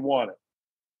as we want it.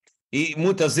 E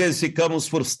muitas vezes ficamos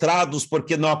frustrados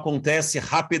porque não acontece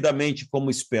rapidamente como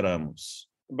esperamos.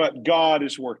 But God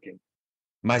is working.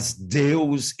 Mas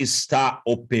Deus está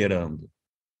operando.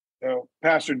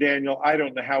 Pastor Daniel, I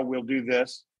don't know how we'll do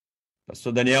this.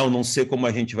 Pastor Daniel, não sei como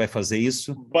a gente vai fazer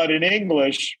isso. But in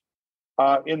English,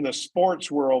 in the sports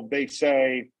world, they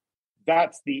say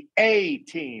that's the A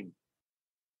team.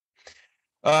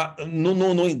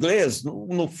 No inglês,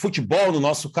 no futebol, no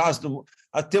nosso caso,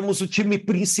 temos o time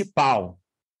principal.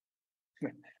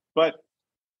 But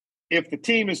if the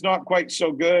team is not quite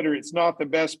so good or it's not the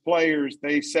best players,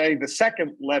 they say the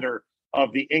second letter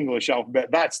of the English alphabet,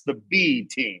 that's the B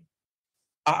team.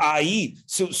 Aí,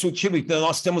 se o time, então,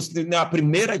 nós temos a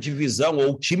primeira divisão,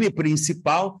 ou o time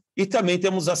principal, e também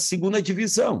temos a segunda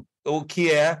divisão, o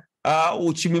que é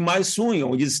o time mais ruim,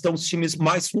 onde estão os times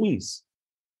mais ruins.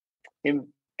 In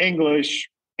English,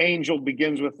 angel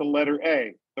begins with the letter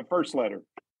A, the first letter.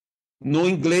 No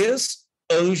inglês,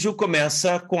 anjo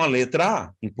começa com a letra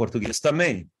A, em português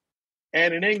também.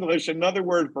 And in English, another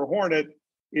word for hornet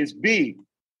is bee.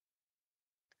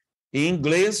 Em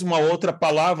inglês, uma outra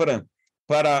palavra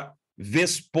para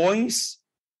vespões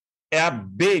é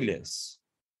abelhas.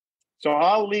 So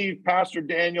I'll leave Pastor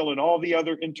Daniel and all the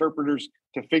other interpreters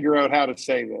to figure out how to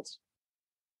say this.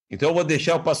 Então, eu vou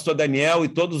deixar o pastor Daniel e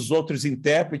todos os outros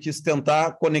intérpretes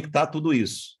tentar conectar tudo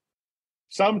isso.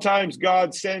 Sometimes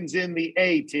God sends in the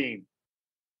A team.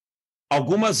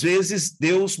 Algumas vezes,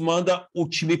 Deus manda o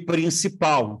time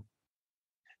principal.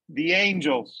 The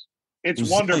angels. It's Os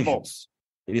wonderful. anjos.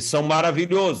 Eles são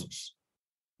maravilhosos.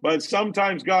 But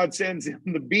sometimes God sends in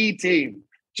the B team,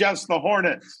 just the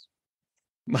hornets.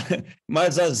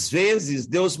 Mas às vezes,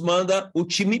 Deus manda o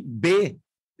time B.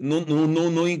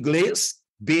 No inglês,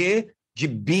 B de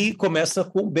B começa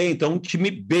com B. Então, o time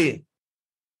B.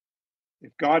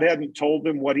 If God hadn't told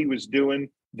them what he was doing,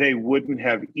 they wouldn't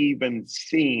have even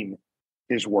seen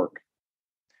his work.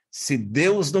 Se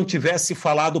Deus não tivesse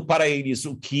falado para eles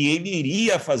o que ele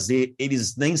iria fazer,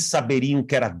 eles nem saberiam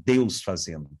que era Deus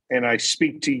fazendo. And I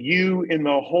speak to you in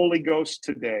the Holy Ghost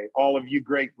today, all of you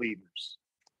great leaders.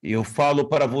 E eu falo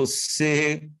para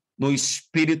você no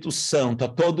Espírito Santo, a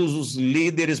todos os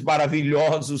líderes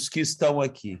maravilhosos que estão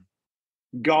aqui.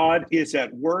 God is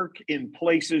at work in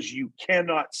places you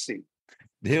cannot see.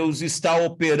 Deus está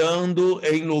operando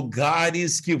em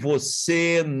lugares que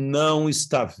você não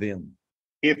está vendo.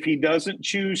 If he doesn't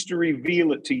choose to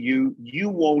reveal it to you, you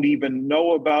won't even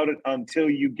know about it until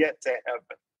you get to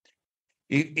heaven.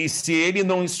 E se ele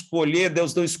não escolher,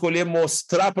 Deus não escolher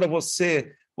mostrar para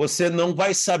você, você não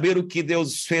vai saber o que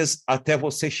Deus fez até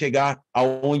você chegar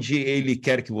aonde ele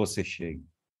quer que você chegue.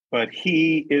 But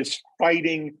he is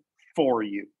fighting for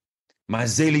you.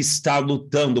 Mas ele está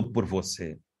lutando por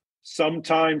você.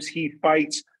 Sometimes he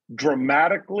fights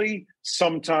dramatically,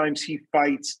 sometimes he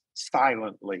fights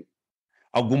silently.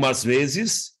 Algumas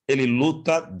vezes ele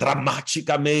luta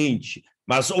dramaticamente,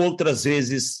 mas outras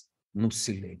vezes no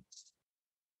silêncio.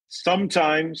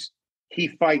 Sometimes he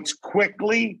fights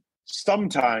quickly,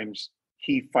 sometimes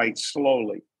he fights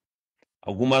slowly.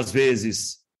 Algumas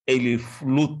vezes ele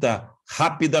luta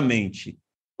rapidamente,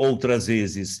 outras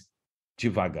vezes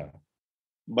devagar.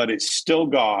 But it's still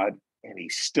God, and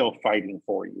he's still fighting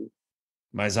for you.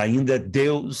 Mas ainda é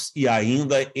Deus e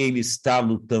ainda ele está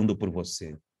lutando por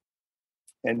você.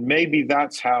 And maybe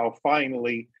that's how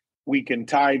finally we can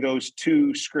tie those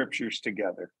two scriptures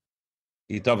together.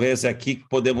 E talvez é aqui que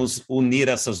podemos unir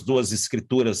essas duas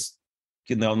escrituras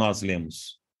que nós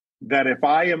lemos. That if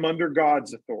I am under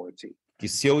God's authority, Que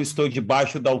se eu estou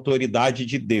debaixo da autoridade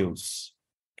de Deus,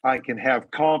 I can have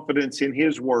confidence in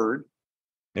his word.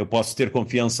 eu posso ter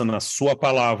confiança na sua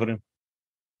palavra.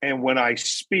 And when I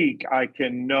speak, I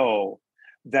can know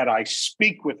that I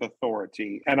speak with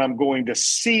authority and I'm going to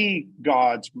see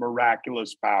God's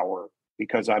miraculous power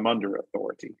because I'm under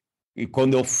authority. E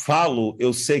quando eu falo,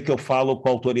 eu sei que eu falo com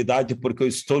autoridade porque eu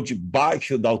estou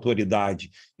debaixo da autoridade.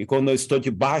 E quando eu estou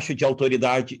debaixo de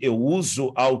autoridade, eu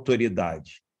uso a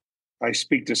autoridade. I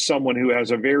speak to someone who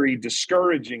has a very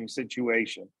discouraging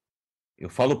situation. Eu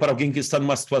falo para alguém que está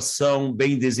numa situação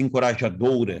bem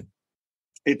desencorajadora.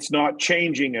 It's not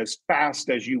changing as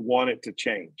fast as you want it to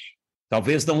change.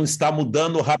 Talvez não está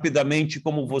mudando rapidamente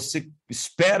como você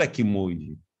espera que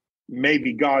mude.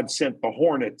 Maybe God sent the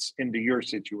hornets into your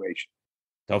situation.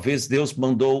 Talvez Deus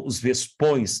mandou os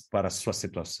vespões para a sua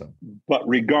situação. But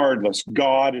regardless,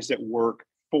 God is at work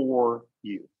for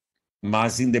you.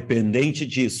 Mas independente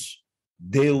disso,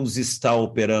 Deus está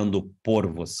operando por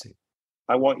você.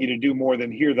 I want you to do more than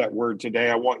hear that word today.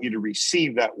 I want you to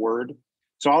receive that word.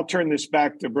 So I'll turn this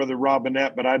back to Brother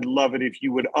Robinette, but I'd love it if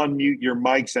you would unmute your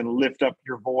mics and lift up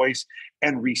your voice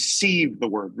and receive the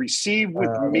word. Receive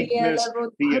with meekness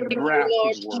the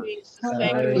engrafted word.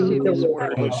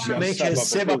 Somente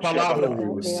receba a palavra.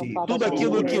 Tudo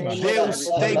aquilo que Deus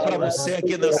tem para você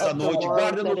aqui nessa noite,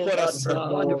 guarda no coração.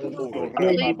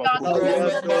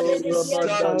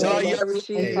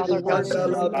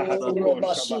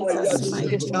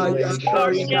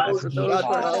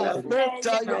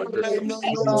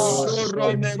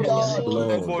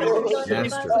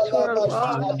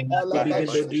 Begin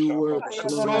to do works,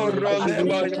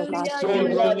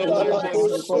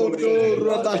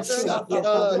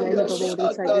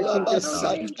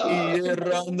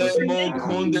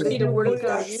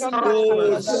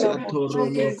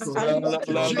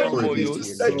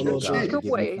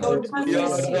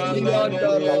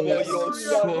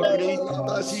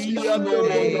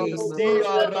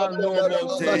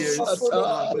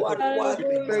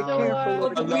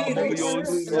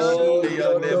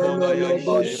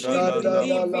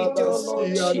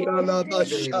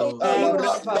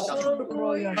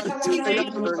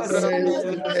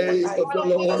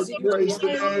 Praise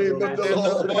the name of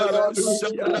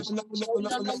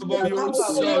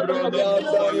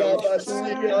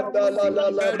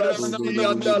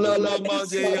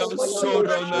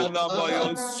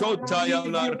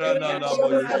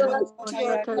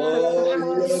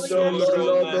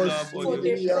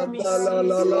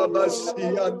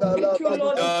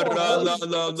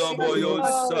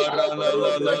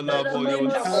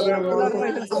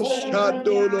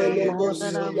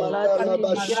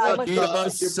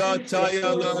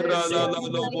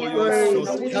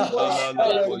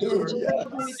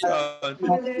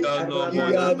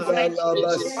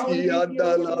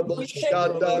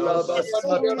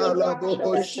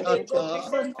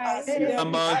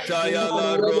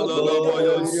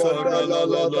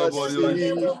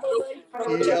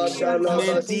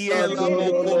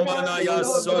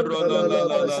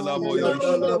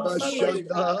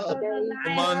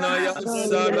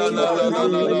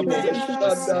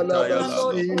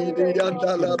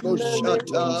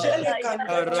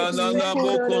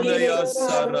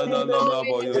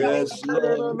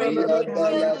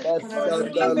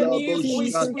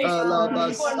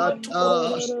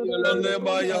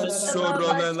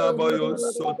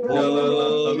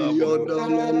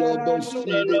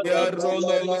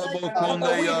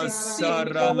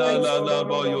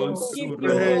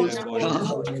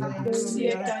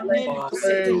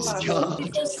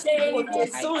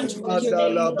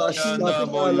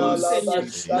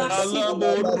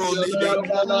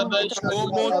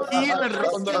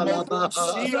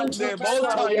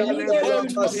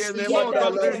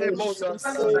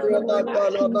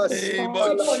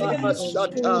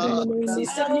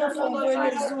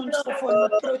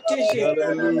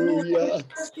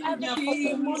the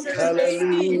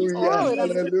Hallelujah,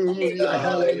 hallelujah,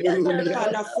 hallelujah.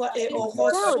 à la fois et on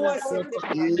reçoit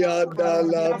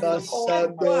Yadala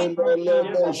basado lolo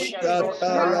boshata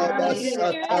la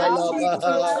basata la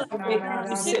baha.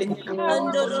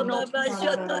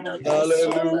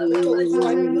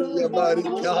 Hallelujah, mighty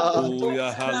God.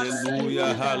 Hallelujah,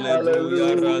 hallelujah, Hallelujah.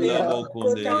 Hallelujah,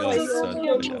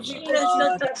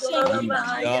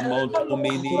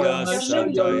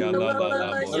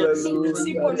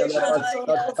 yala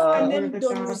basata. même de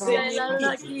nos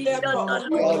ennemis. Yadala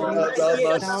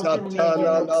basata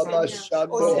la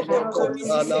bashado Comme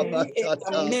kota la oui et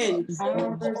basata. amen.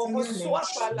 On reçoit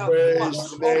par la foi.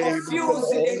 Praise the On name of the refuse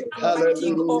les Lord. fatigues. On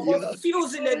Hallelujah.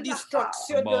 refuse les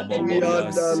distractions de l'ennemi.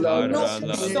 Yadala Nom puissant de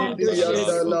basidi, Jésus.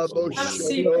 yadala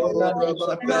Merci, boshodo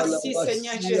rabakala merci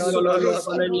Seigneur basiyala la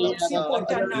Jésus-Christ. Merci pour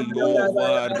basata. ton amour.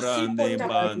 Merci pour ta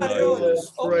parole. Oh,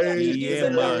 Oh Père, praise brise the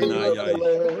la name of the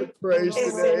Lord. Praise et the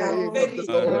c'est la name of the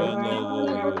vérité. Lord.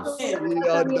 Amen.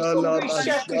 Yadala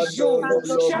Chaque bashado jour,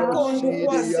 lolo chaque endroit,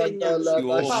 bosidi, Seigneur. yadala Papa,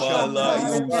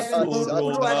 bashata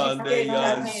glorifié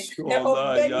éternel. Et on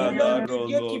bénit l'homme de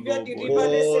Dieu qui vient de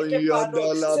rivaler Oh, cette parole.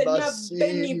 yadala Seigneur,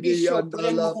 bénis basidi, Bishop yadala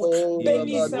Raymond. bora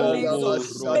Bénis sa badala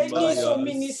maison. Bénis basata. son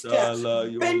ministère.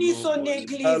 Bénis son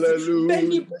église. Hallelujah.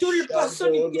 Bénis toute la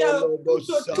personne qui est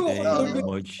tout autour de lui.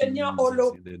 Seigneur, on le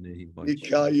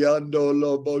Ikayando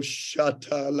lobo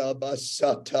shata la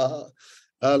basata.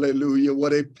 Hallelujah.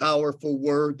 What a powerful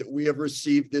word that we have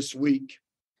received this week.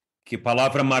 Que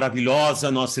palavra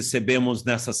maravilhosa nós recebemos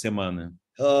nessa semana.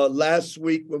 Last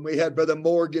week, when we had Brother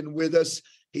Morgan with us,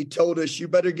 he told us, you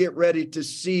better get ready to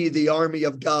see the army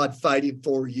of God fighting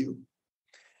for you.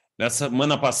 Na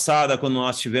semana passada, quando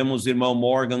nós tivemos o irmão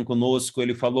Morgan conosco,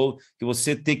 ele falou que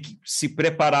você tem que se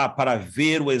preparar para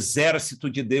ver o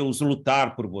exército de Deus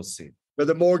lutar por você.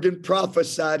 Brother Morgan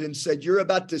prophesied and said, you're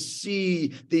about to see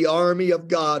the army of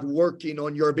God working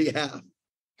on your behalf.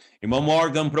 Irmão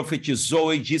Morgan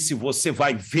profetizou e disse, você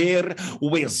vai ver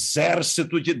o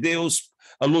exército de Deus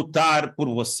a lutar por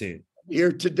você.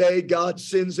 Here today, God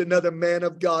sends another man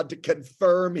of God to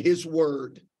confirm his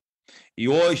word. E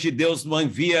hoje Deus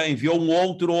enviou um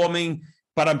outro homem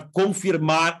para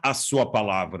confirmar a sua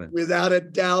palavra. Without a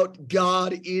doubt,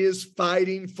 God is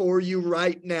fighting for you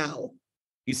right now.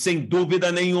 E sem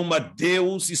dúvida nenhuma,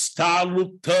 Deus está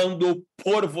lutando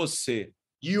por você.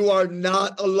 You are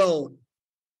not alone.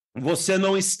 Você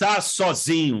não está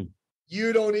sozinho.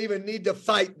 You don't even need to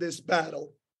fight this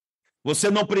battle.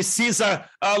 Você não precisa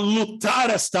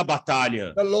lutar esta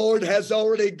batalha. The Lord has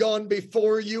already gone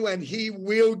before you and he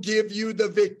will give you the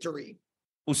victory.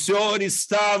 O Senhor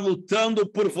está lutando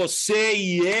por você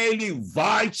e Ele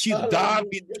vai te dar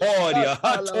vitória.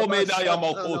 I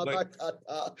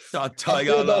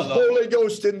feel the Holy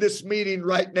Ghost in this meeting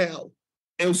right now.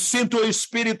 Eu sinto o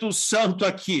Espírito Santo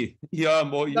aqui.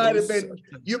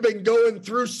 You've been going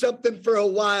through something for a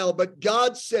while, but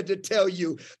God said to tell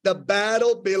you the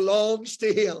battle belongs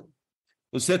to him.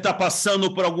 Você está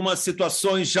passando por algumas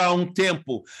situações já há um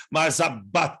tempo, mas a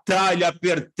batalha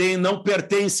não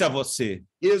pertence a você.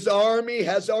 His army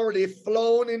has already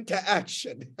flown into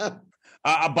action.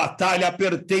 A batalha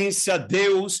pertence a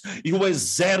Deus e o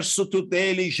exército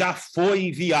dele já foi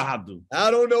enviado. I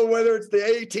don't know whether it's the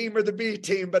A team or the B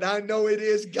team, but I know it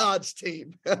is God's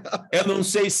team. Eu não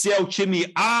sei se é o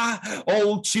time A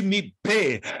ou o time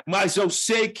B, mas eu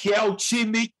sei que é o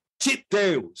time de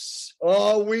Deus.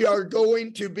 Oh, we are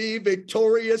going to be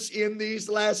victorious in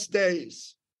these last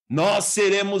days. Nós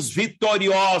seremos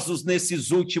vitoriosos nesses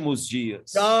últimos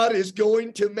dias. God is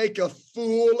going to make a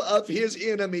fool of his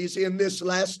enemies in this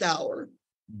last hour.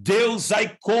 Deus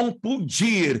vai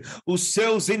confundir os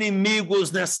seus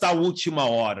inimigos nesta última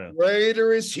hora.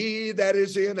 Greater is he that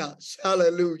is in us.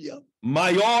 Hallelujah.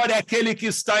 Maior é aquele que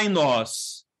está em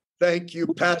nós. Thank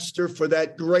you, Pastor, for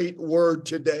that great word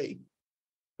today.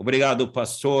 Obrigado,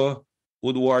 pastor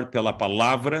Woodward, pela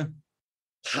palavra.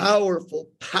 Powerful,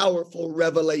 powerful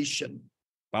revelation.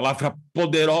 Palavra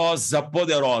poderosa,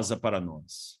 poderosa para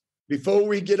nós. Before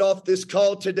we get off this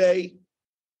call today,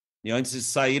 e antes de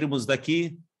sairmos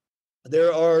daqui,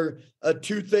 there are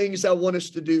two things I want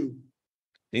us to do.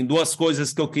 Tem duas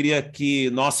coisas que eu queria que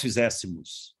nós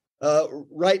fizéssemos.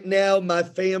 Right now, my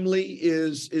family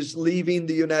is leaving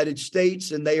the United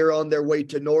States and they are on their way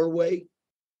to Norway.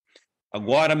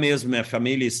 Agora mesmo, minha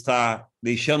família está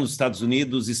deixando os Estados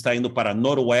Unidos e está indo para a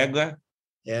Noruega.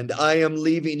 And I am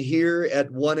leaving here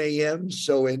at 1 a.m.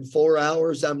 So in 4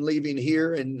 hours, I'm leaving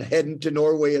here and heading to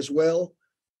Norway as well.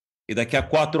 E daqui a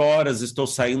 4 horas estou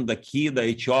saindo daqui da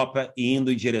Etiópia e indo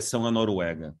em direção à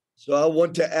Noruega. So I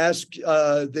want to ask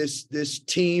this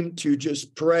team to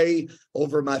just pray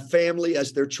over my family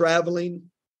as they're traveling.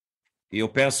 E eu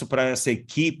peço para essa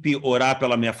equipe orar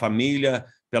pela minha família,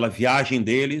 pela viagem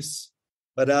deles.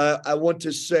 But I want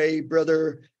to say,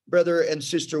 brother and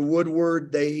sister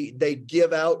Woodward, they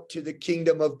give out to the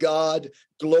kingdom of God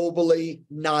globally,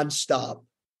 nonstop.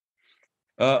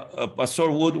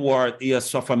 Pastor Woodward e a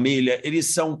sua família,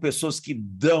 eles são pessoas que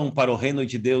dão para o reino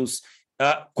de Deus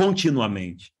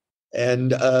continuamente. And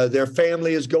their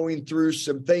family is going through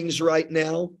some things right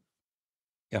now.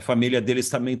 E a família deles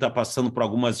também está passando por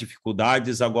algumas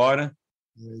dificuldades agora.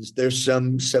 There's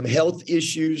some health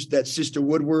issues that Sister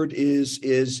Woodward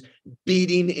is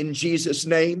beating in Jesus'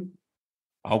 name.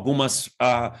 Algumas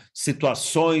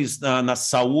situações na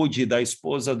saúde da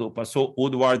esposa do pastor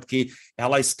Woodward que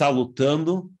ela está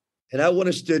lutando. And I want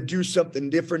us to do something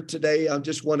different today. I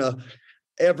just want to,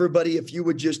 everybody, if you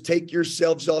would just take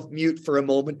yourselves off mute for a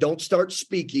moment. Don't start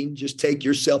speaking, just take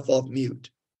yourself off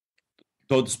mute.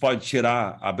 Todos podem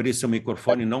abrir seu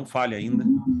microfone, não fale ainda.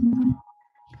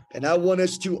 And I want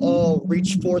us to all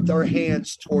reach forth our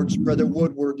hands towards Brother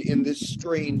Woodward in this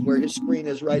screen, where his screen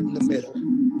is right in the middle.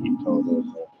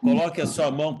 Coloque a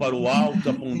sua mão para o alto,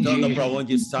 apontando para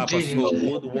onde está o pastor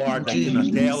Woodward aqui na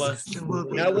tela.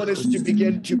 And I want us to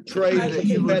begin to pray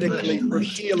prophetically for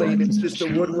healing in Sister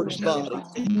Woodward's body.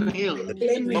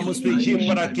 Vamos pedir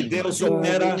para que Deus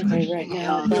opera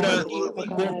o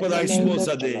corpo da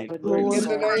esposa dele. In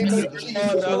the name of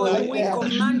Jesus, We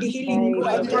command healing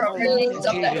right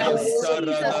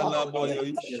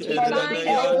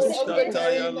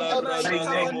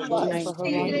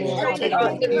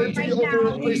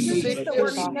every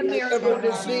sickness, every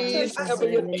disease,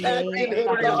 every attack in her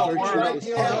body.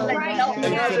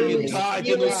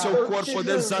 Enfermidade no seu corpo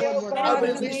desatada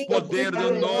o poder no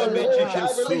nome de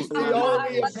Jesus.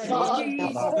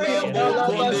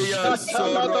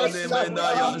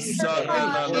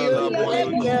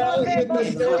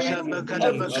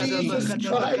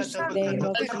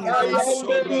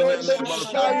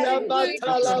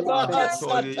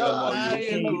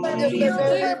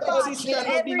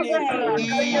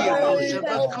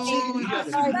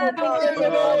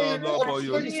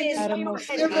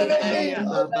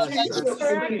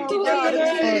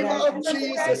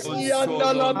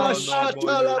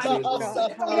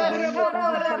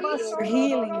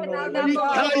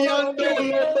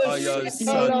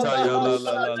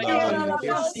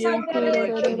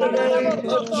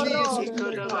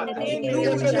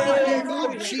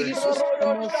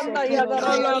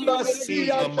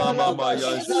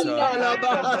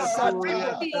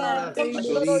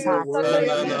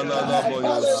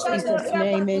 Jesus'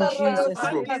 name, in Jesus'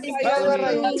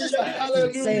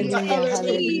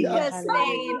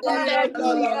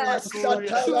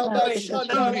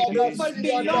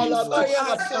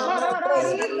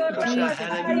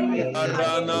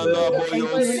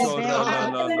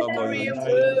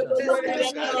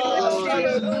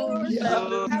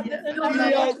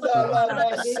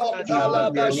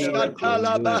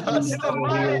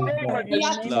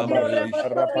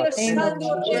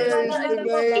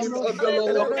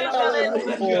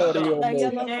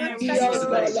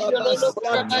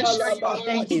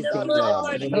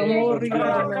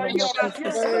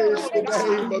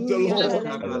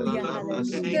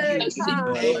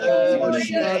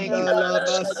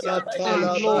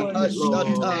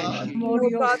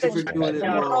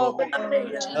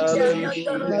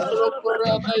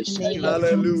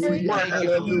 Hallelujah,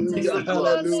 hallelujah,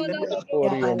 hallelujah.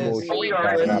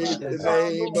 Praise the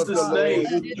name of the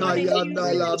Lord.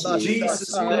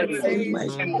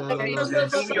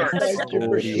 Thank you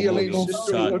for healing,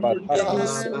 Sister Woodward.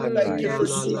 Thank you for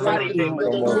strengthening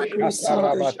Brother Woodward.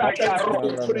 Thank you for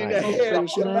putting a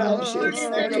hedge around him,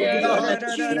 man of God.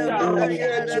 A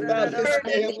hedge about his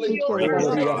family.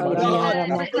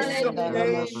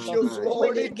 Angels,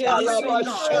 Lord,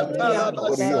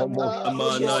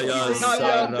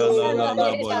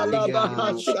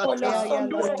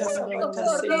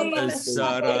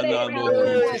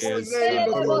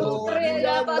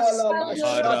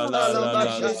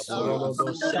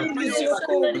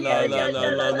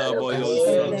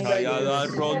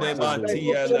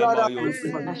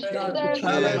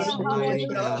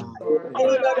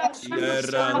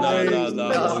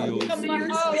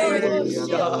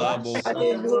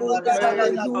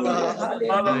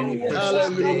 Hallelujah.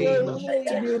 Hallelujah.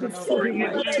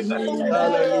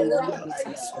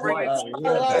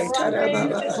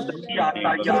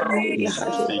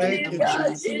 Thank you, Jesus. Thank you,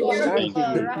 Jesus.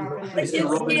 Bless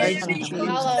your name.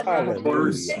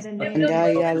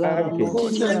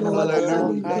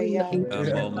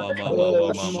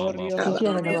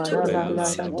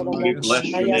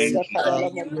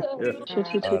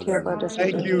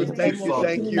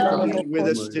 Thank you for being with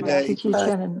us today.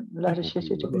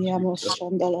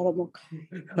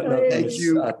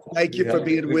 Thank you for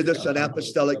being with us on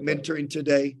Apostolic Mentoring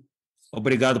today.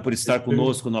 Obrigado por estar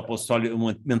conosco no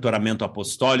mentoramento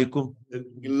apostólico.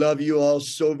 We love you all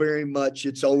so very much.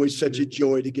 It's always such a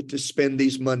joy to get to spend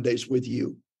these Mondays with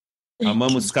you.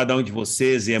 Amamos cada um de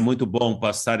vocês e é muito bom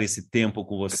passar esse tempo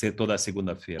com você toda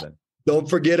segunda-feira. Don't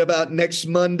forget about next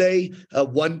Monday,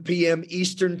 1 p.m.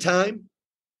 Eastern Time.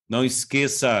 Não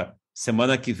esqueça,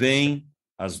 semana que vem,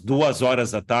 às 2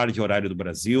 horas da tarde, horário do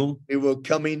Brasil. We will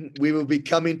be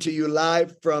coming to you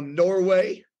live from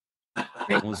Norway.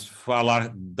 Vamos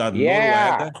falar da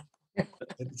Noruega.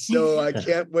 And so I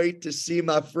can't wait to see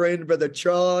my friend Brother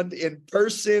Trond in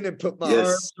person and put my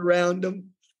arms around him.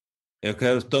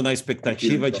 Estou na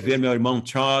expectativa de ver meu irmão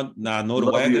Trond na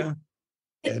Noruega.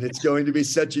 And it's going to be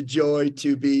such a joy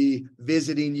to be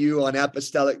visiting you on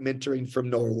Apostolic Mentoring from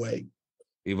Norway.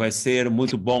 E vai ser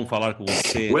muito bom falar com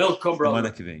você semana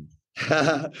que vem.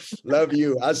 Love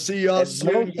you. I'll see you all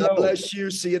soon. God bless you.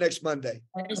 See you next Monday.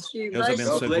 Deus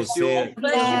abençoe você.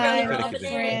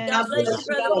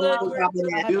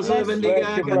 Deus vai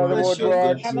bendiga. God bless you.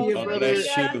 Good to see you, brother.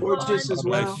 Gorgeous as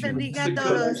well.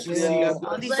 Bless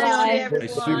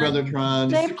you, Brother Tron.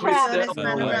 Stay proud.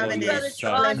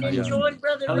 Enjoy,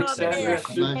 Brother Woodward.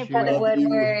 Thank you, Brother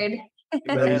Woodward.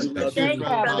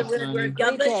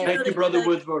 God bless you. Thank you, Brother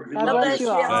Woodward. God bless you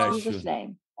all. In Jesus'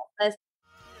 name.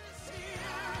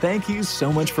 Thank you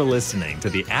so much for listening to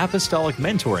the Apostolic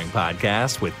Mentoring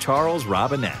Podcast with Charles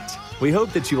Robinette. We hope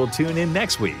that you will tune in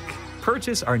next week.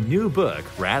 Purchase our new book,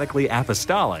 Radically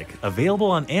Apostolic,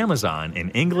 available on Amazon in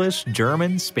English,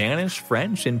 German, Spanish,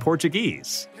 French, and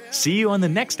Portuguese. See you on the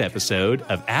next episode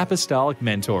of Apostolic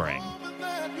Mentoring.